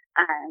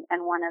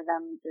 And one of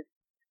them just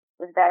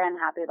was very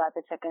unhappy about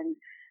the chickens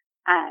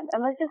and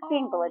was just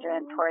being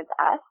belligerent towards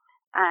us.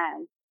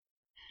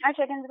 Our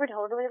chickens were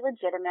totally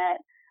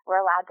legitimate.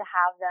 We're allowed to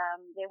have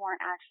them. They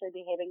weren't actually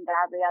behaving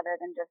badly other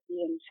than just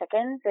being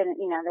chickens. And,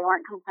 they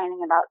weren't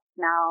complaining about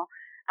smell.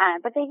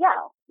 But they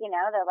yell,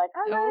 they're like,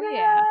 oh my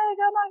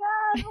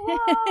God, whoa,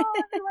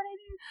 everyone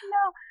needs to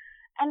know.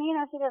 And,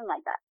 she didn't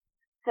like that.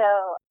 So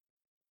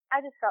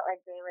I just felt like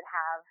they would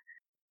have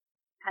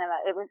kind of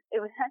it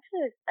was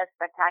actually a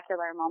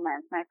spectacular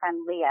moment. My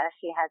friend Leah,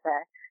 she has a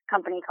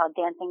company called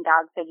Dancing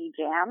Dog Figgy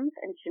Jams,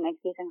 and she makes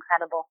these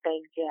incredible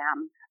fig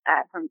jams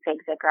from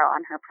figs that grow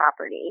on her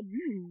property.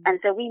 And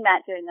so we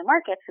met during the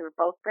markets. We were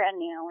both brand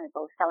new. We were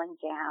both selling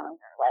jams.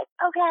 We were like,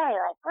 okay,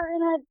 like we're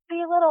going to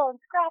be little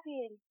and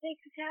scrappy and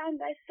take the town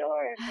by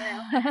storm.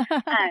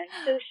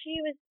 So she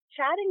was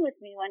chatting with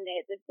me one day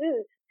at the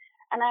booth,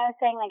 and I was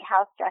saying like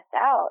how stressed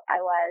out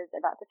I was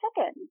about the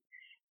chickens.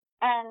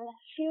 And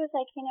she was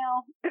like, we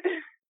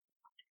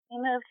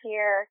moved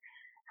here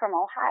from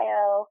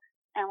Ohio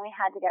and we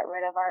had to get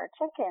rid of our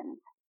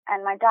chickens.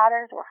 And my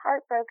daughters were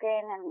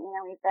heartbroken. And,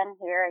 we've been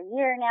here a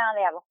year now.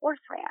 They have a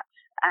horse ranch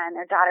and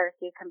their daughters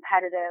do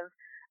competitive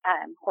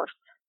horse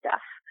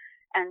stuff.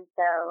 And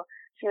so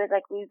she was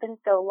like, we've been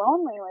so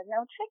lonely with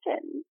no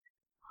chickens.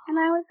 And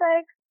I was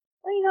like,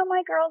 well,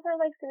 my girls are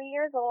like 3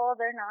 years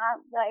old. They're not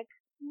like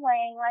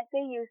laying like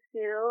they used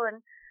to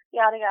and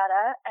yada,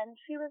 yada. And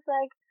she was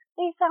like,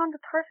 they sound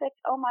perfect.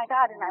 Oh my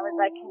God. And I was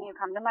like, can you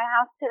come to my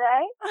house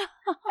today?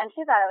 And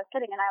she thought I was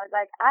kidding. And I was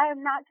like, I am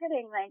not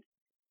kidding. Like,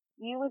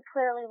 you would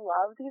clearly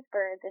love these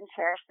birds and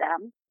cherish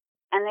them.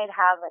 and they'd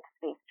have like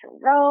space to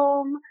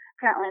roam.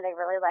 Apparently they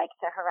really like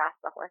to harass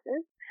the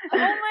horses.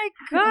 Oh my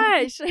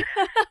gosh.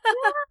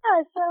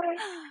 Yeah,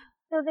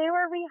 so they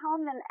were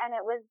rehomed, and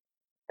it was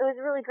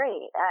really great.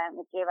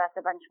 It gave us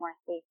a bunch more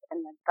space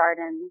in the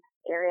garden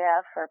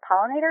area for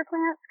pollinator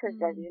plants, because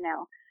as you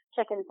know,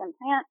 chickens and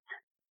plants,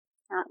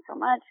 not so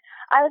much.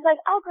 I was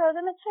like, I'll grow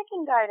them a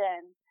chicken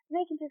garden.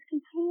 They can just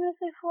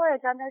continuously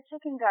forage on their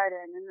chicken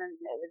garden, and then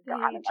it was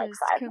gone in like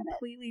 5 minutes.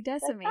 Completely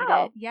decimate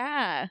like, it.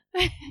 Yeah.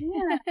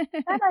 Yeah.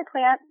 And my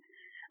plants,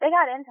 they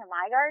got into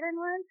my garden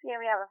once. Yeah,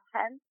 we have a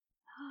fence,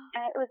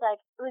 and it was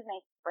my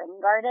spring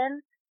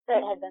garden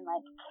that had been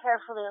like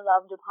carefully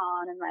loved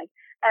upon, and like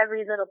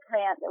every little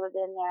plant that was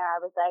in there,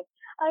 I was like,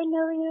 I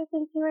know you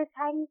since you were a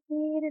tiny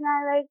seed, and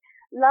I like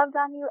loved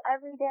on you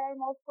every day,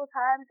 multiple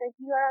times, like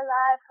you are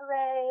alive,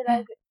 hooray!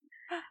 Like,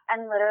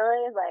 and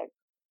literally like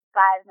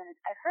 5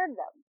 minutes, I heard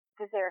them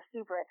because they were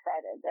super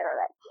excited. They were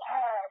like,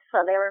 yes!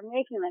 So they were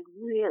making like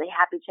really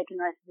happy chicken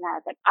noises, and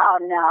I was like, oh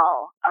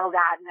no, oh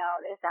god,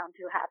 no, they sound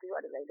too happy.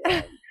 What are they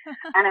doing?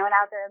 And I went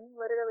out there, and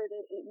literally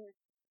they'd eaten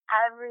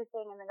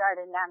everything in the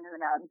garden down to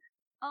the nubs.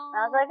 And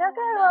I was like,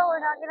 okay, well, we're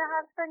not gonna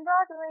have spring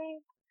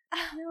broccoli.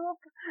 Nope.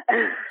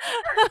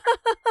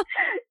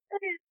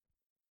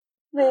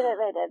 They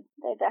did.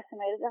 They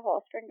decimated the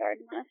whole spring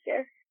garden last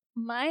year.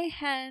 My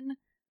hen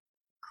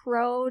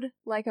crowed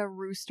like a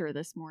rooster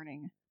this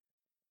morning.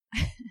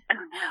 Oh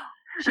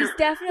no. She's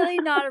definitely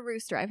not a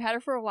rooster. I've had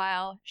her for a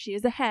while. She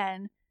is a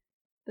hen.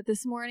 But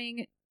this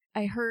morning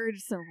I heard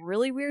some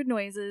really weird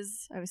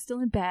noises. I was still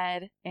in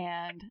bed,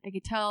 and I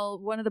could tell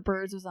one of the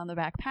birds was on the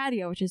back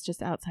patio, which is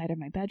just outside of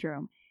my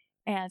bedroom.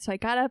 And so I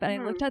got up and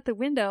I looked out the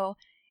window,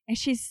 and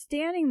she's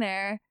standing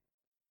there,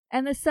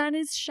 and the sun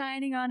is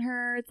shining on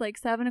her. It's like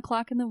 7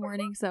 o'clock in the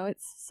morning, so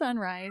it's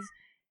sunrise.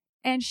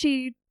 And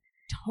she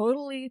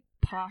totally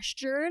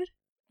postured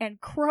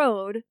and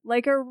crowed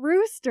like a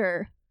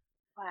rooster.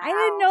 Wow. I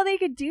didn't know they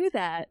could do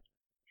that.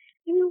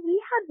 You know, we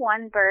had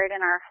one bird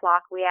in our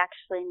flock. We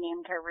actually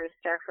named her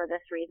Rooster for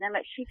this reason,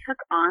 but she took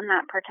on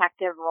that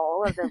protective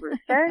role of the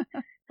rooster.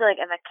 So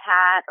like if a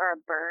cat or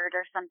a bird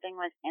or something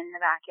was in the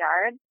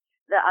backyard,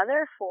 the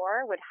other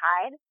 4 would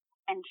hide,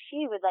 and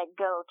she would like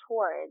go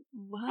towards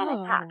and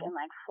attack and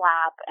like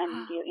flap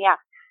and do,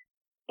 yeah.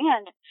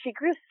 And she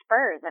grew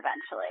spurs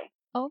eventually.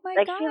 Oh my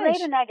gosh. She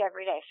laid an egg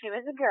every day. She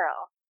was a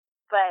girl,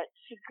 but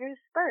she grew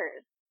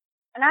spurs.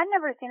 And I'd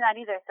never seen that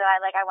either. So I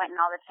went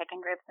in all the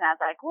chicken groups, and I was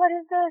like, what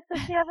is this?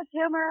 Does she have a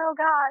tumor? Oh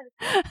God.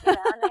 You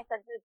know, and they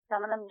said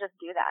some of them just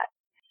do that,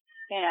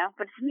 you know,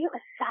 but to me it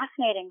was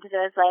fascinating, because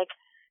it was like,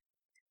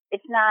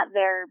 it's not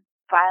their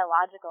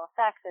biological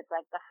sex. It's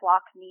like the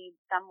flock needs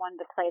someone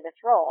to play this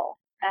role.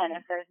 And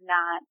if there's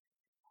not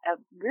a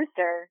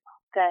rooster,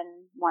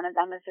 then one of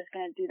them is just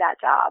going to do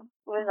that job.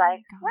 It was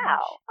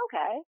wow,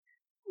 okay.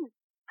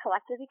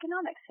 Collective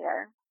economics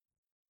here.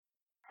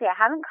 See, I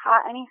haven't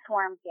caught any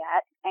swarms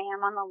yet. I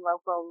am on the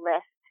local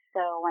list,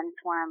 so when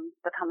swarms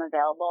become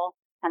available,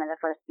 kind of the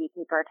first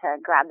beekeeper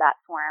to grab that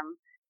swarm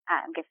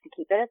gets to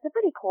keep it. It's a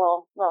pretty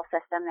cool little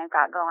system they've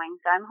got going,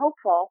 so I'm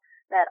hopeful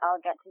that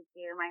I'll get to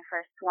do my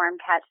first swarm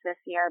catch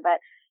this year. But,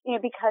 you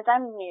know, because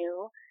I'm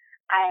new,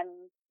 I'm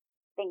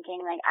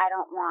thinking, like, I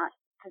don't want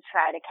to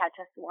try to catch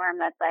a swarm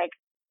that's, like,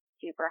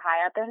 super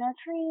high up in a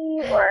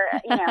tree, or,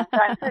 you know,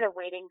 so I'm sort of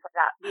waiting for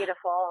that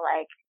beautiful,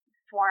 like,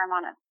 swarm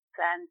on a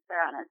fence or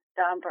on a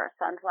stump or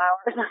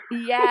sunflowers.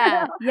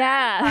 Yeah,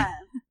 yeah.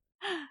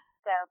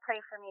 So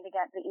pray for me to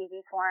get the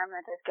easy swarm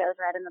that just goes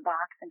right in the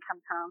box and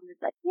comes home.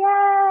 It's like,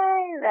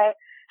 yay, right?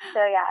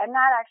 So yeah, I'm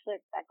not actually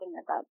expecting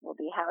that will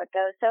be how it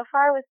goes. So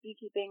far with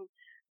beekeeping,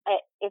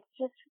 it's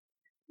just,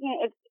 you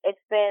know,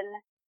 it's been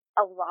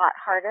a lot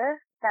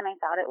harder than I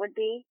thought it would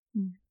be.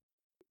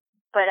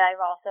 But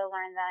I've also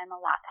learned that I'm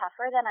a lot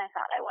tougher than I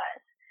thought I was.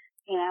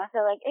 You know,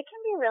 so like it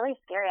can be really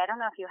scary. I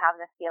don't know if you have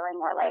this feeling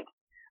where like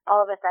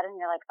all of a sudden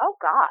you're like, oh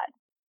God,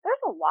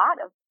 there's a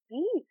lot of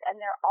bees and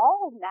they're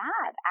all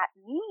mad at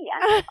me and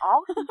they're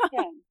all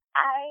competing.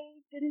 I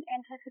didn't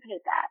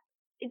anticipate that.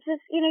 It's just,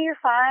 you know, you're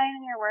fine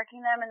and you're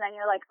working them, and then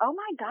you're like, oh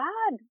my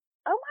God,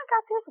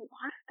 there's a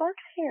lot of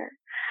bugs here.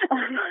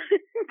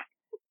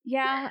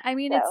 Yeah, I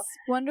mean, it's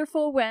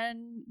wonderful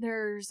when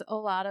there's a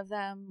lot of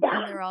them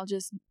and they're all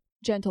just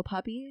gentle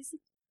puppies.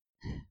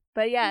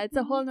 But yeah, it's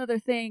a whole nother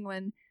thing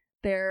when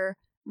they're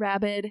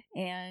rabid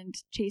and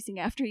chasing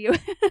after you.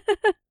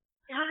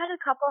 I had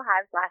a couple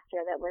hives last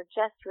year that were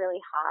just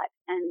really hot,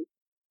 and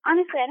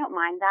honestly, I don't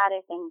mind that. I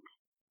think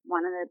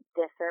one of the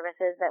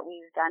disservices that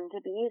we've done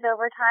to bees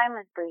over time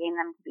is breeding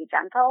them to be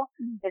gentle,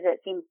 because it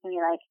seems to me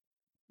like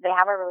they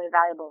have a really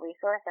valuable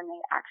resource and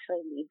they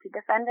actually need to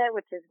defend it,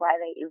 which is why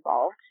they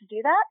evolved to do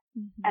that.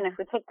 And if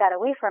we take that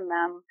away from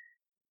them,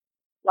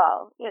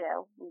 well, you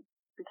know,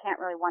 we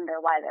can't really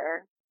wonder why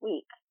they're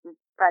weak. We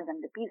bred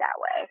them to be that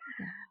way.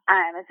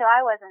 And so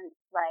I wasn't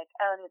like,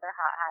 oh, these are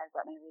hot hives,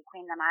 let me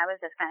requeen them. I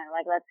was just kind of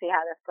like, let's see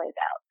how this plays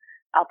out.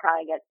 I'll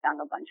probably get stung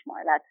a bunch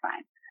more. That's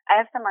fine. I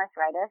have some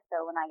arthritis,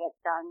 so when I get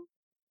stung,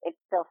 it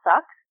still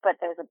sucks,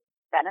 but there's a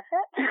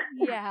benefit.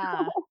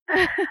 Yeah.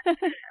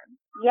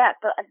 Yeah,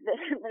 but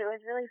it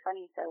was really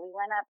funny. So we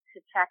went up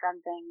to check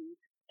on things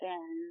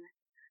in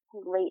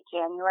late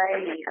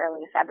January, maybe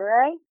early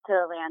February,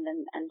 to land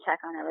and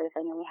check on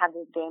everything. And we had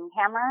these game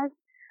cameras.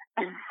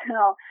 And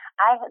so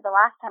the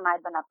last time I'd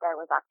been up there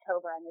was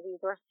October, and the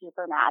bees were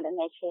super mad, and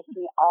they chased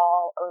me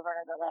all over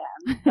the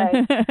land,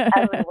 like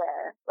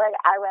everywhere. Like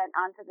I went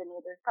onto the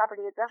neighbor's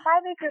property. It's a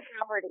 5-acre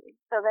property,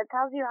 so that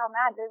tells you how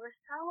mad they were.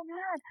 So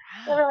mad.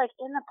 They were like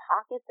in the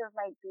pockets of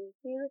my bee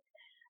suits,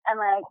 and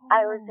like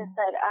I was just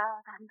like, oh,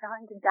 I'm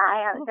going to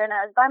die out here, and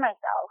I was by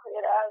myself.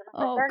 You know, I was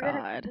just like, they're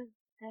gonna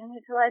sting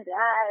me till I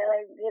die,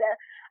 like you know.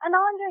 And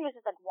all I'm doing is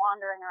just like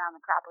wandering around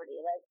the property,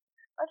 like.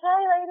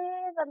 Okay,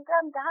 ladies, I'm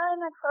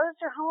done. I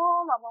closed your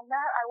home. I won't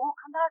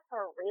come back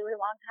for a really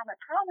long time. I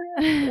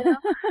promise. You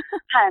know.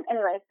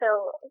 Anyway,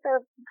 so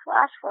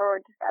flash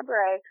forward to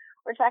February,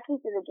 we're checking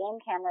through the game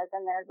cameras,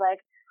 and there's a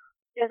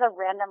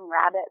random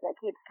rabbit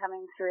that keeps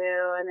coming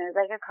through, and there's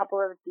like a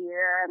couple of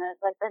deer, and there's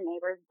like the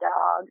neighbor's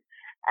dog,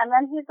 and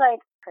then he's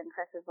like, and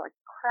Chris is like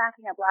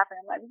cracking up laughing.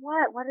 I'm like,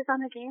 what? What is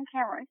on the game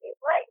camera? He's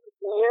like,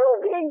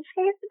 you being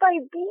chased by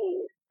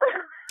bees.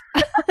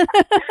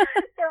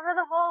 So for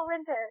the whole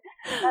winter,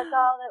 that's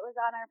all that was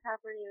on our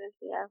property was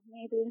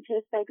me being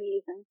chased by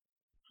bees and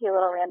a few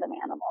little random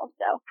animals.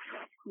 So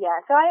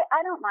yeah, so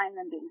I don't mind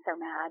them being so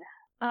mad.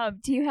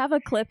 Do you have a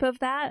clip of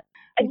that?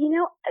 You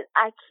know,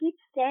 I keep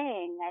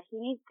saying that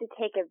he needs to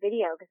take a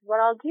video, because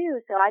what I'll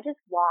do, so I just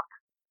walk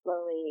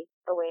slowly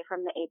away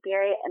from the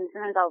apiary, and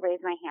sometimes I'll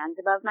raise my hands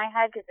above my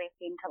head because they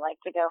seem to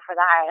like to go for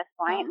the highest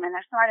point. I mean,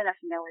 they're smart enough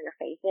to know where your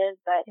face is,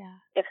 but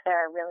if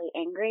they're really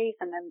angry,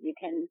 sometimes you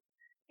can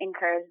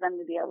encourage them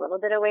to be a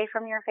little bit away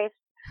from your face.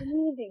 To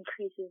me, it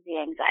increases the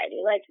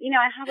anxiety. Like, you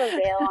know, I have a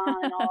veil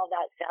on and all of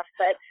that stuff,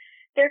 but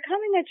they're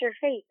coming at your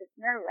face. It's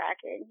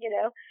nerve-wracking, you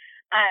know.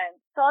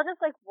 So I'll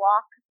just like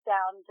walk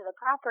down to the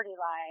property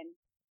line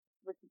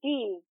with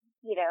bees,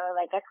 you know,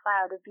 like a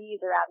cloud of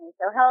bees around me.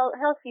 So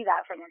he'll see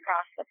that from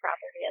across the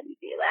property and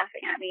be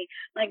laughing at me.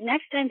 Like,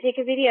 next time, take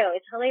a video.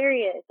 It's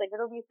hilarious. Like,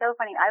 it'll be so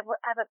funny. I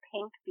have a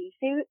pink bee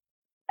suit.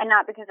 And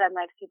not because I'm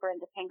like super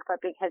into pink, but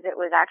because it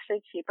was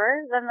actually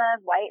cheaper than the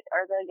white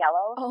or the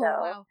yellow. Oh, so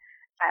wow.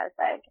 I was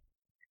like,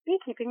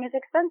 beekeeping is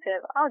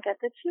expensive. I'll get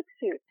the cheap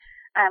suit.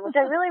 Which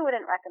I really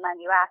wouldn't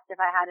recommend. You asked if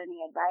I had any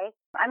advice.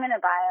 I'm going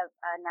to buy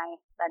a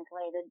nice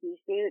ventilated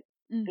bee suit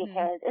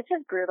because it's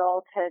just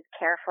brutal to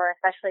care for,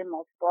 especially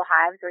multiple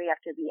hives where you have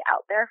to be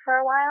out there for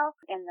a while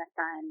in the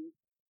sun.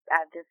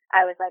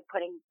 I was like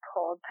putting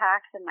cold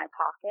packs in my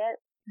pocket.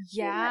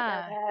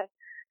 Yeah.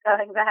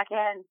 Going back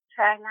in,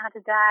 trying not to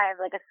die,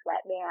 like a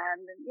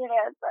sweatband, you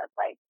know, so it's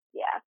like,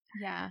 yeah.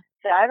 Yeah.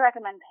 So I'd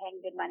recommend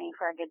paying good money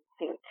for a good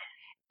suit.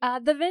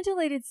 The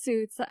ventilated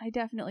suits, I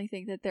definitely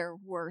think that they're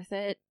worth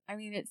it. I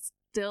mean, it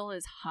still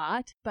is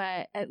hot,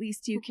 but at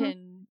least you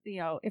can, you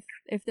know,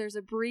 if there's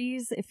a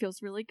breeze, it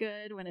feels really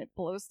good when it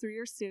blows through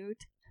your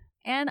suit.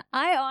 And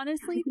I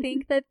honestly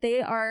think that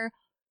they are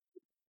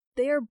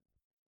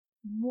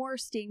more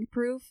sting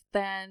proof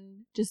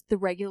than just the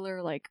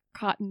regular like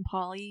cotton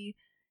poly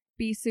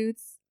bee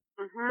suits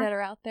that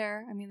are out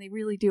there. I mean, they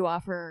really do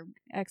offer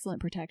excellent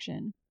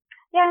protection.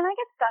 Yeah, and I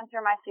get stung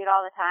through my suit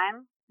all the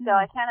time, so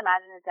I can't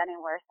imagine it's any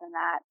worse than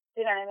that.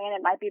 You know what I mean?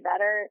 It might be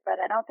better, but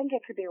I don't think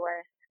it could be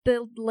worse.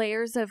 The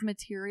layers of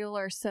material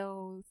are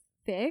so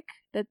thick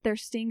that their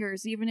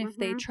stingers, even if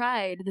they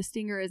tried, the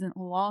stinger isn't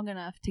long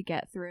enough to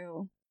get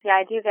through. Yeah,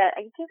 I do get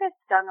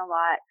stung a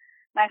lot.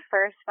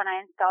 When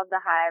I installed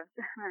the hives,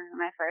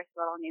 my first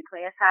little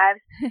nucleus hives,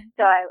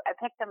 so I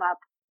picked them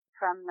up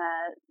from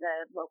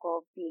the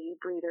local bee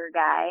breeder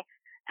guy,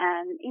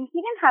 and he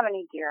didn't have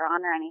any gear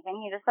on or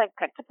anything. He just like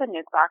picked up the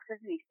nuke boxes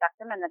and he stuck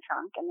them in the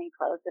trunk, and he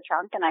closed the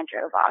trunk, and I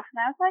drove off,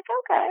 and I was like,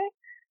 okay,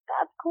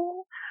 that's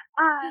cool.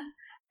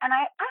 And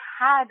I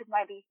had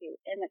my bee suit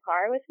in the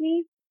car with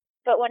me,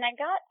 but when I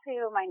got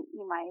to my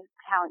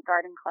Talent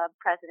Garden Club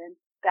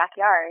president's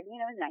backyard, you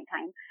know, it was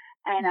nighttime,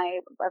 and I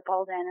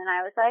pulled in, and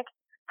I was like,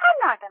 I'm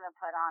not gonna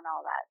put on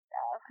all that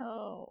stuff.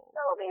 Oh,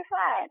 it'll be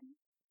fine.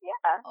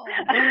 Yeah. Oh.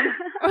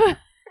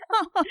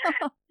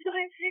 So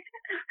I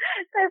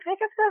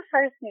pick up the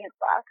first nuke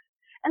box,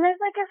 and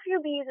there's like a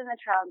few bees in the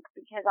trunk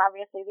because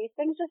obviously these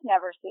things just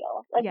never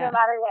seal. Like no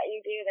matter what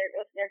you do,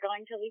 they're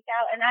going to leak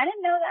out. And I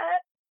didn't know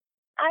that.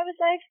 I was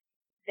like,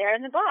 they're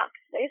in the box.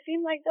 They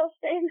seem like they'll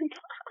stay in the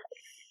box.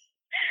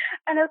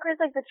 And of course,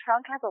 like the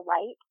trunk has a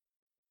light,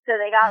 so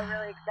they got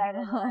really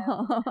excited. So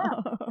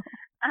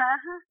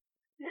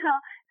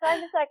I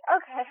was just like,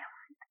 okay,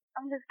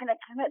 I'm just gonna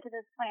commit to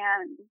this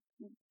plan and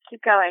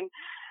keep going.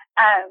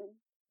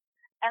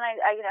 And I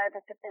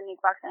picked up the nuke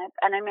box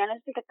and I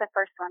managed to get the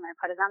first one. I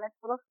put it on this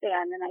little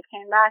stand, and I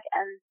came back,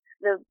 and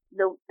the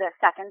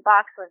second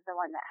box was the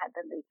one that had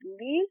the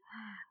leaking bees.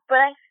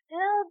 But I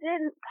still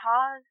didn't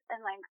pause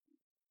and like,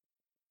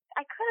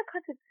 I could have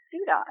put the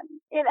suit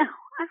on, you know.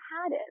 I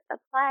had it.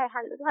 That's why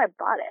I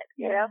bought it,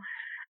 you know.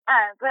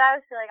 But I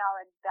was feeling all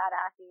like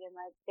badassy and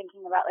like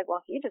thinking about like,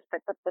 well, he just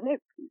picked up the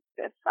nuke.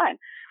 It's fine.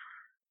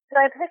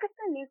 So I pick up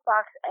the nuke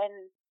box,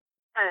 and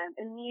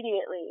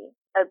immediately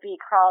a bee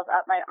crawls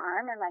up my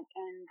arm and like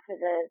into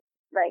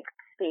like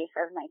space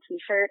of my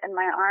t-shirt and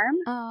my arm.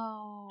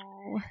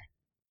 Oh.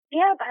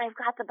 Yeah, but I've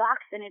got the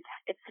box and it's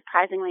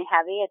surprisingly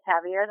heavy. It's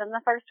heavier than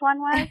the first one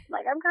was.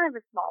 Like, I'm kind of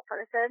a small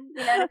person, you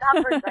know, it's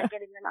awkward like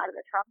getting them out of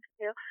the trunk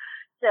too.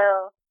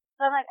 So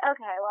I'm like,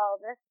 okay, well,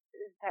 this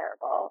is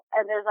terrible.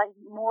 And there's like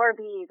more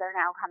bees are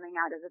now coming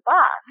out of the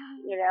box,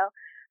 you know.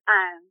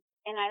 And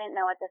I didn't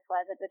know what this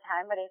was at the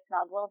time, but it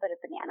smelled a little bit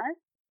of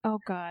bananas. Oh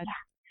God.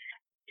 Yeah.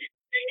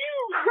 I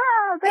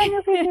know. Brand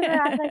new paper.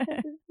 I was like,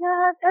 this is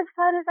not as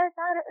fun as I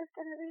thought it was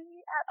going to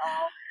be at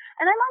all.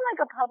 And I'm on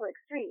like a public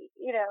street,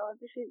 you know.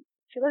 She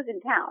lives in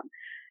town,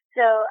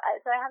 so I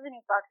have the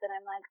new box, and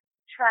I'm like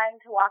trying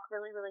to walk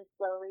really, really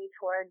slowly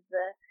towards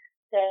the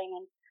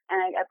thing,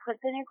 and I put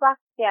the new box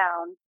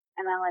down,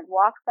 and I like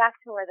walk back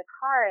to where the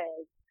car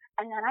is,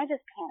 and then I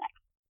just panic.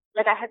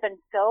 Like I had been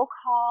so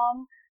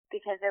calm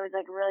because there was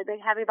like a really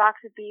big heavy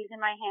box of bees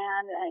in my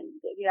hand, and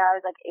you know I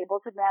was like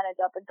able to manage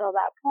up until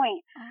that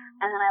point,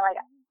 and then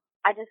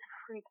I just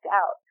freaked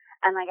out.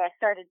 And, like, I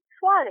started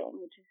swatting,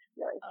 which is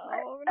really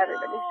smart. Oh, no.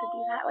 Everybody should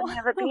do that when you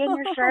have a bee in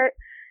your shirt.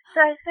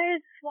 So I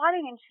started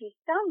swatting, and she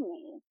stung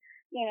me.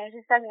 You know, she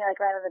stung me, like,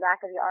 right on the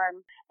back of the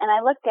arm. And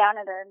I looked down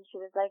at her, and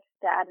she was, like,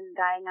 sad and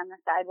dying on the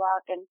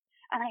sidewalk. And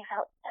I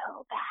felt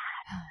so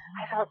bad.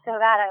 I felt so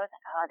bad. I was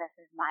like, oh, this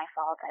is my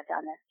fault. I've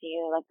done this to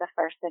you. Like, the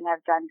first thing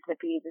I've done to the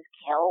bees is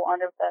kill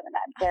one of them, and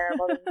I'm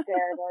terrible. This is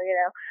terrible, you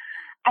know.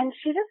 And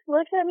she just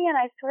looked at me, and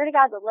I swear to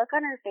God, the look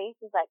on her face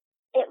was like,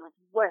 it was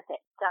worth it,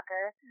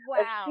 sucker.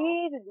 Wow. Like,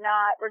 she did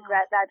not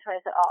regret that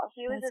choice at all.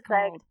 She was That's just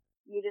cold. like,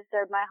 you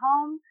disturbed my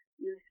home,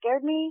 you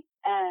scared me,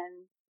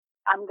 and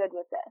I'm good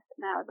with this.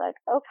 And I was like,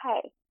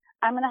 okay,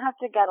 I'm going to have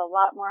to get a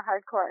lot more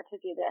hardcore to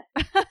do this.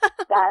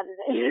 That is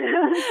it.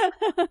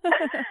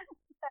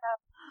 So,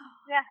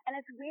 yeah,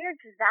 and it's weird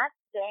because that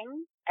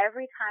sting,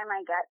 every time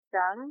I get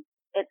stung,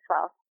 it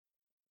swells.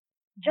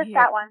 Just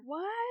that one.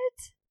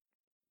 What?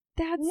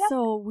 That's Yep.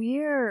 so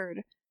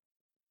weird.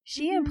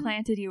 She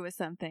implanted you with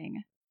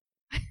something.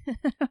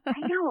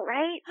 I know,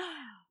 right?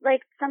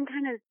 Like some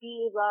kind of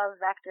bee love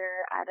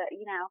vector,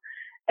 you know.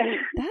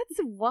 That's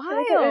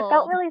wild. It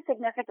felt really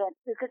significant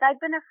because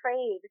I'd been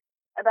afraid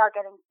about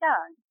getting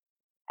stung.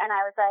 And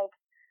I was like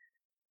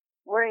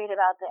worried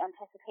about the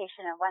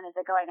anticipation of when is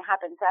it going to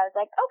happen. So I was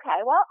like,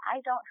 okay, well, I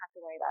don't have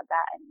to worry about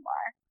that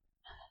anymore.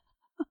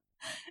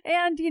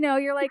 And, you know,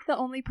 you're like the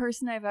only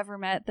person I've ever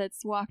met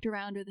that's walked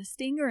around with a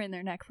stinger in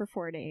their neck for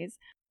 4 days.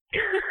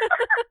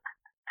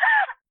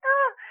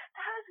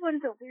 That was one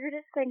of the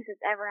weirdest things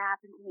that's ever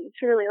happened to me,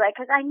 truly. Like,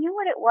 because I knew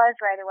what it was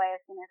right away as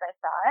soon as I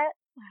saw it.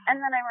 Wow.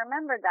 And then I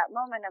remembered that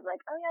moment of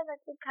like, oh yeah, that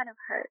did kind of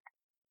hurt.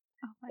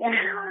 Oh my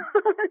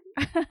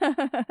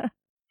God.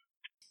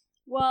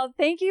 Well,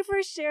 thank you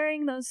for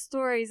sharing those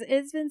stories.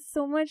 It's been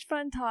so much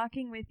fun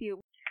talking with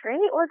you.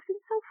 Great. Well, it's been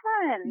so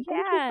fun. Yeah.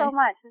 Thank you so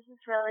much. This is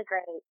really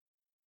great.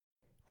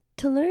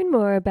 To learn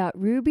more about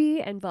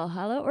Ruby and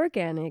Valhalla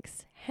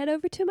Organics, head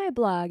over to my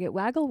blog at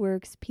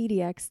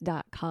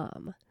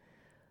waggleworkspdx.com.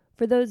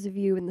 For those of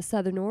you in the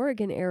Southern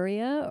Oregon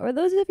area, or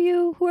those of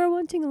you who are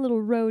wanting a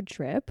little road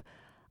trip,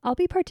 I'll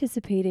be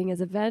participating as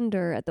a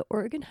vendor at the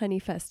Oregon Honey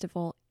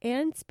Festival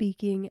and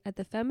speaking at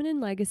the Feminine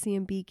Legacy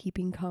and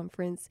Beekeeping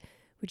Conference,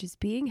 which is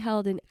being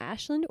held in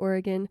Ashland,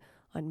 Oregon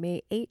on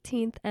May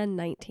 18th and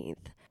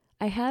 19th.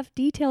 I have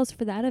details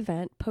for that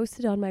event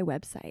posted on my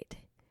website.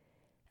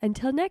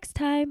 Until next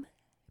time,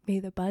 may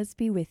the buzz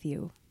be with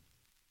you.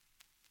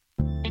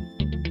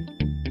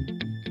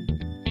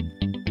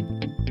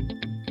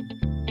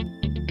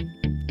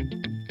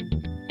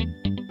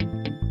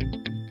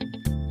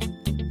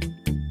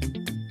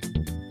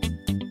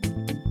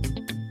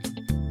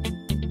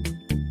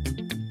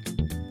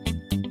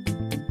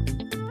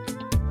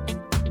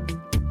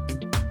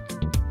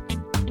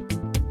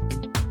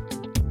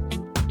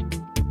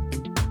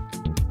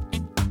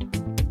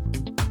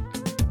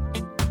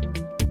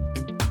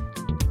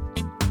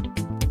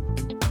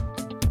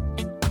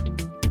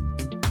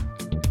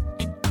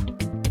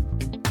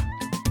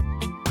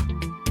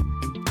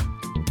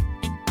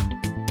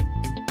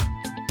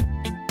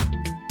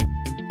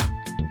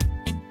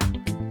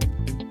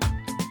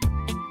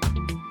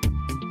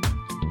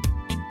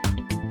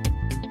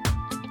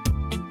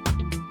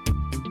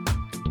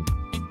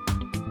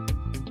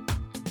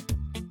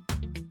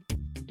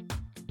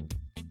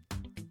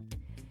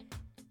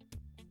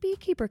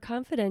 Beekeeper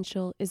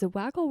Confidential is a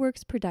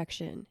Waggleworks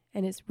production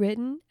and is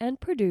written and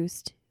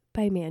produced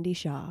by Mandy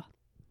Shaw.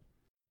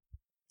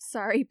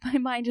 Sorry, my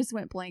mind just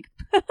went blank.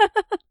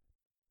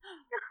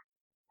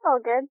 All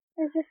good.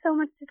 There's just so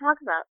much to talk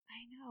about.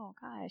 I know,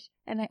 gosh.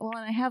 And I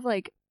have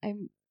like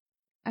I'm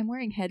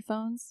wearing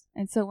headphones,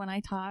 and so when I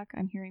talk,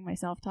 I'm hearing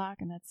myself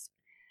talk, and that's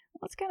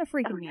kind of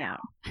freaking me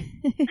out.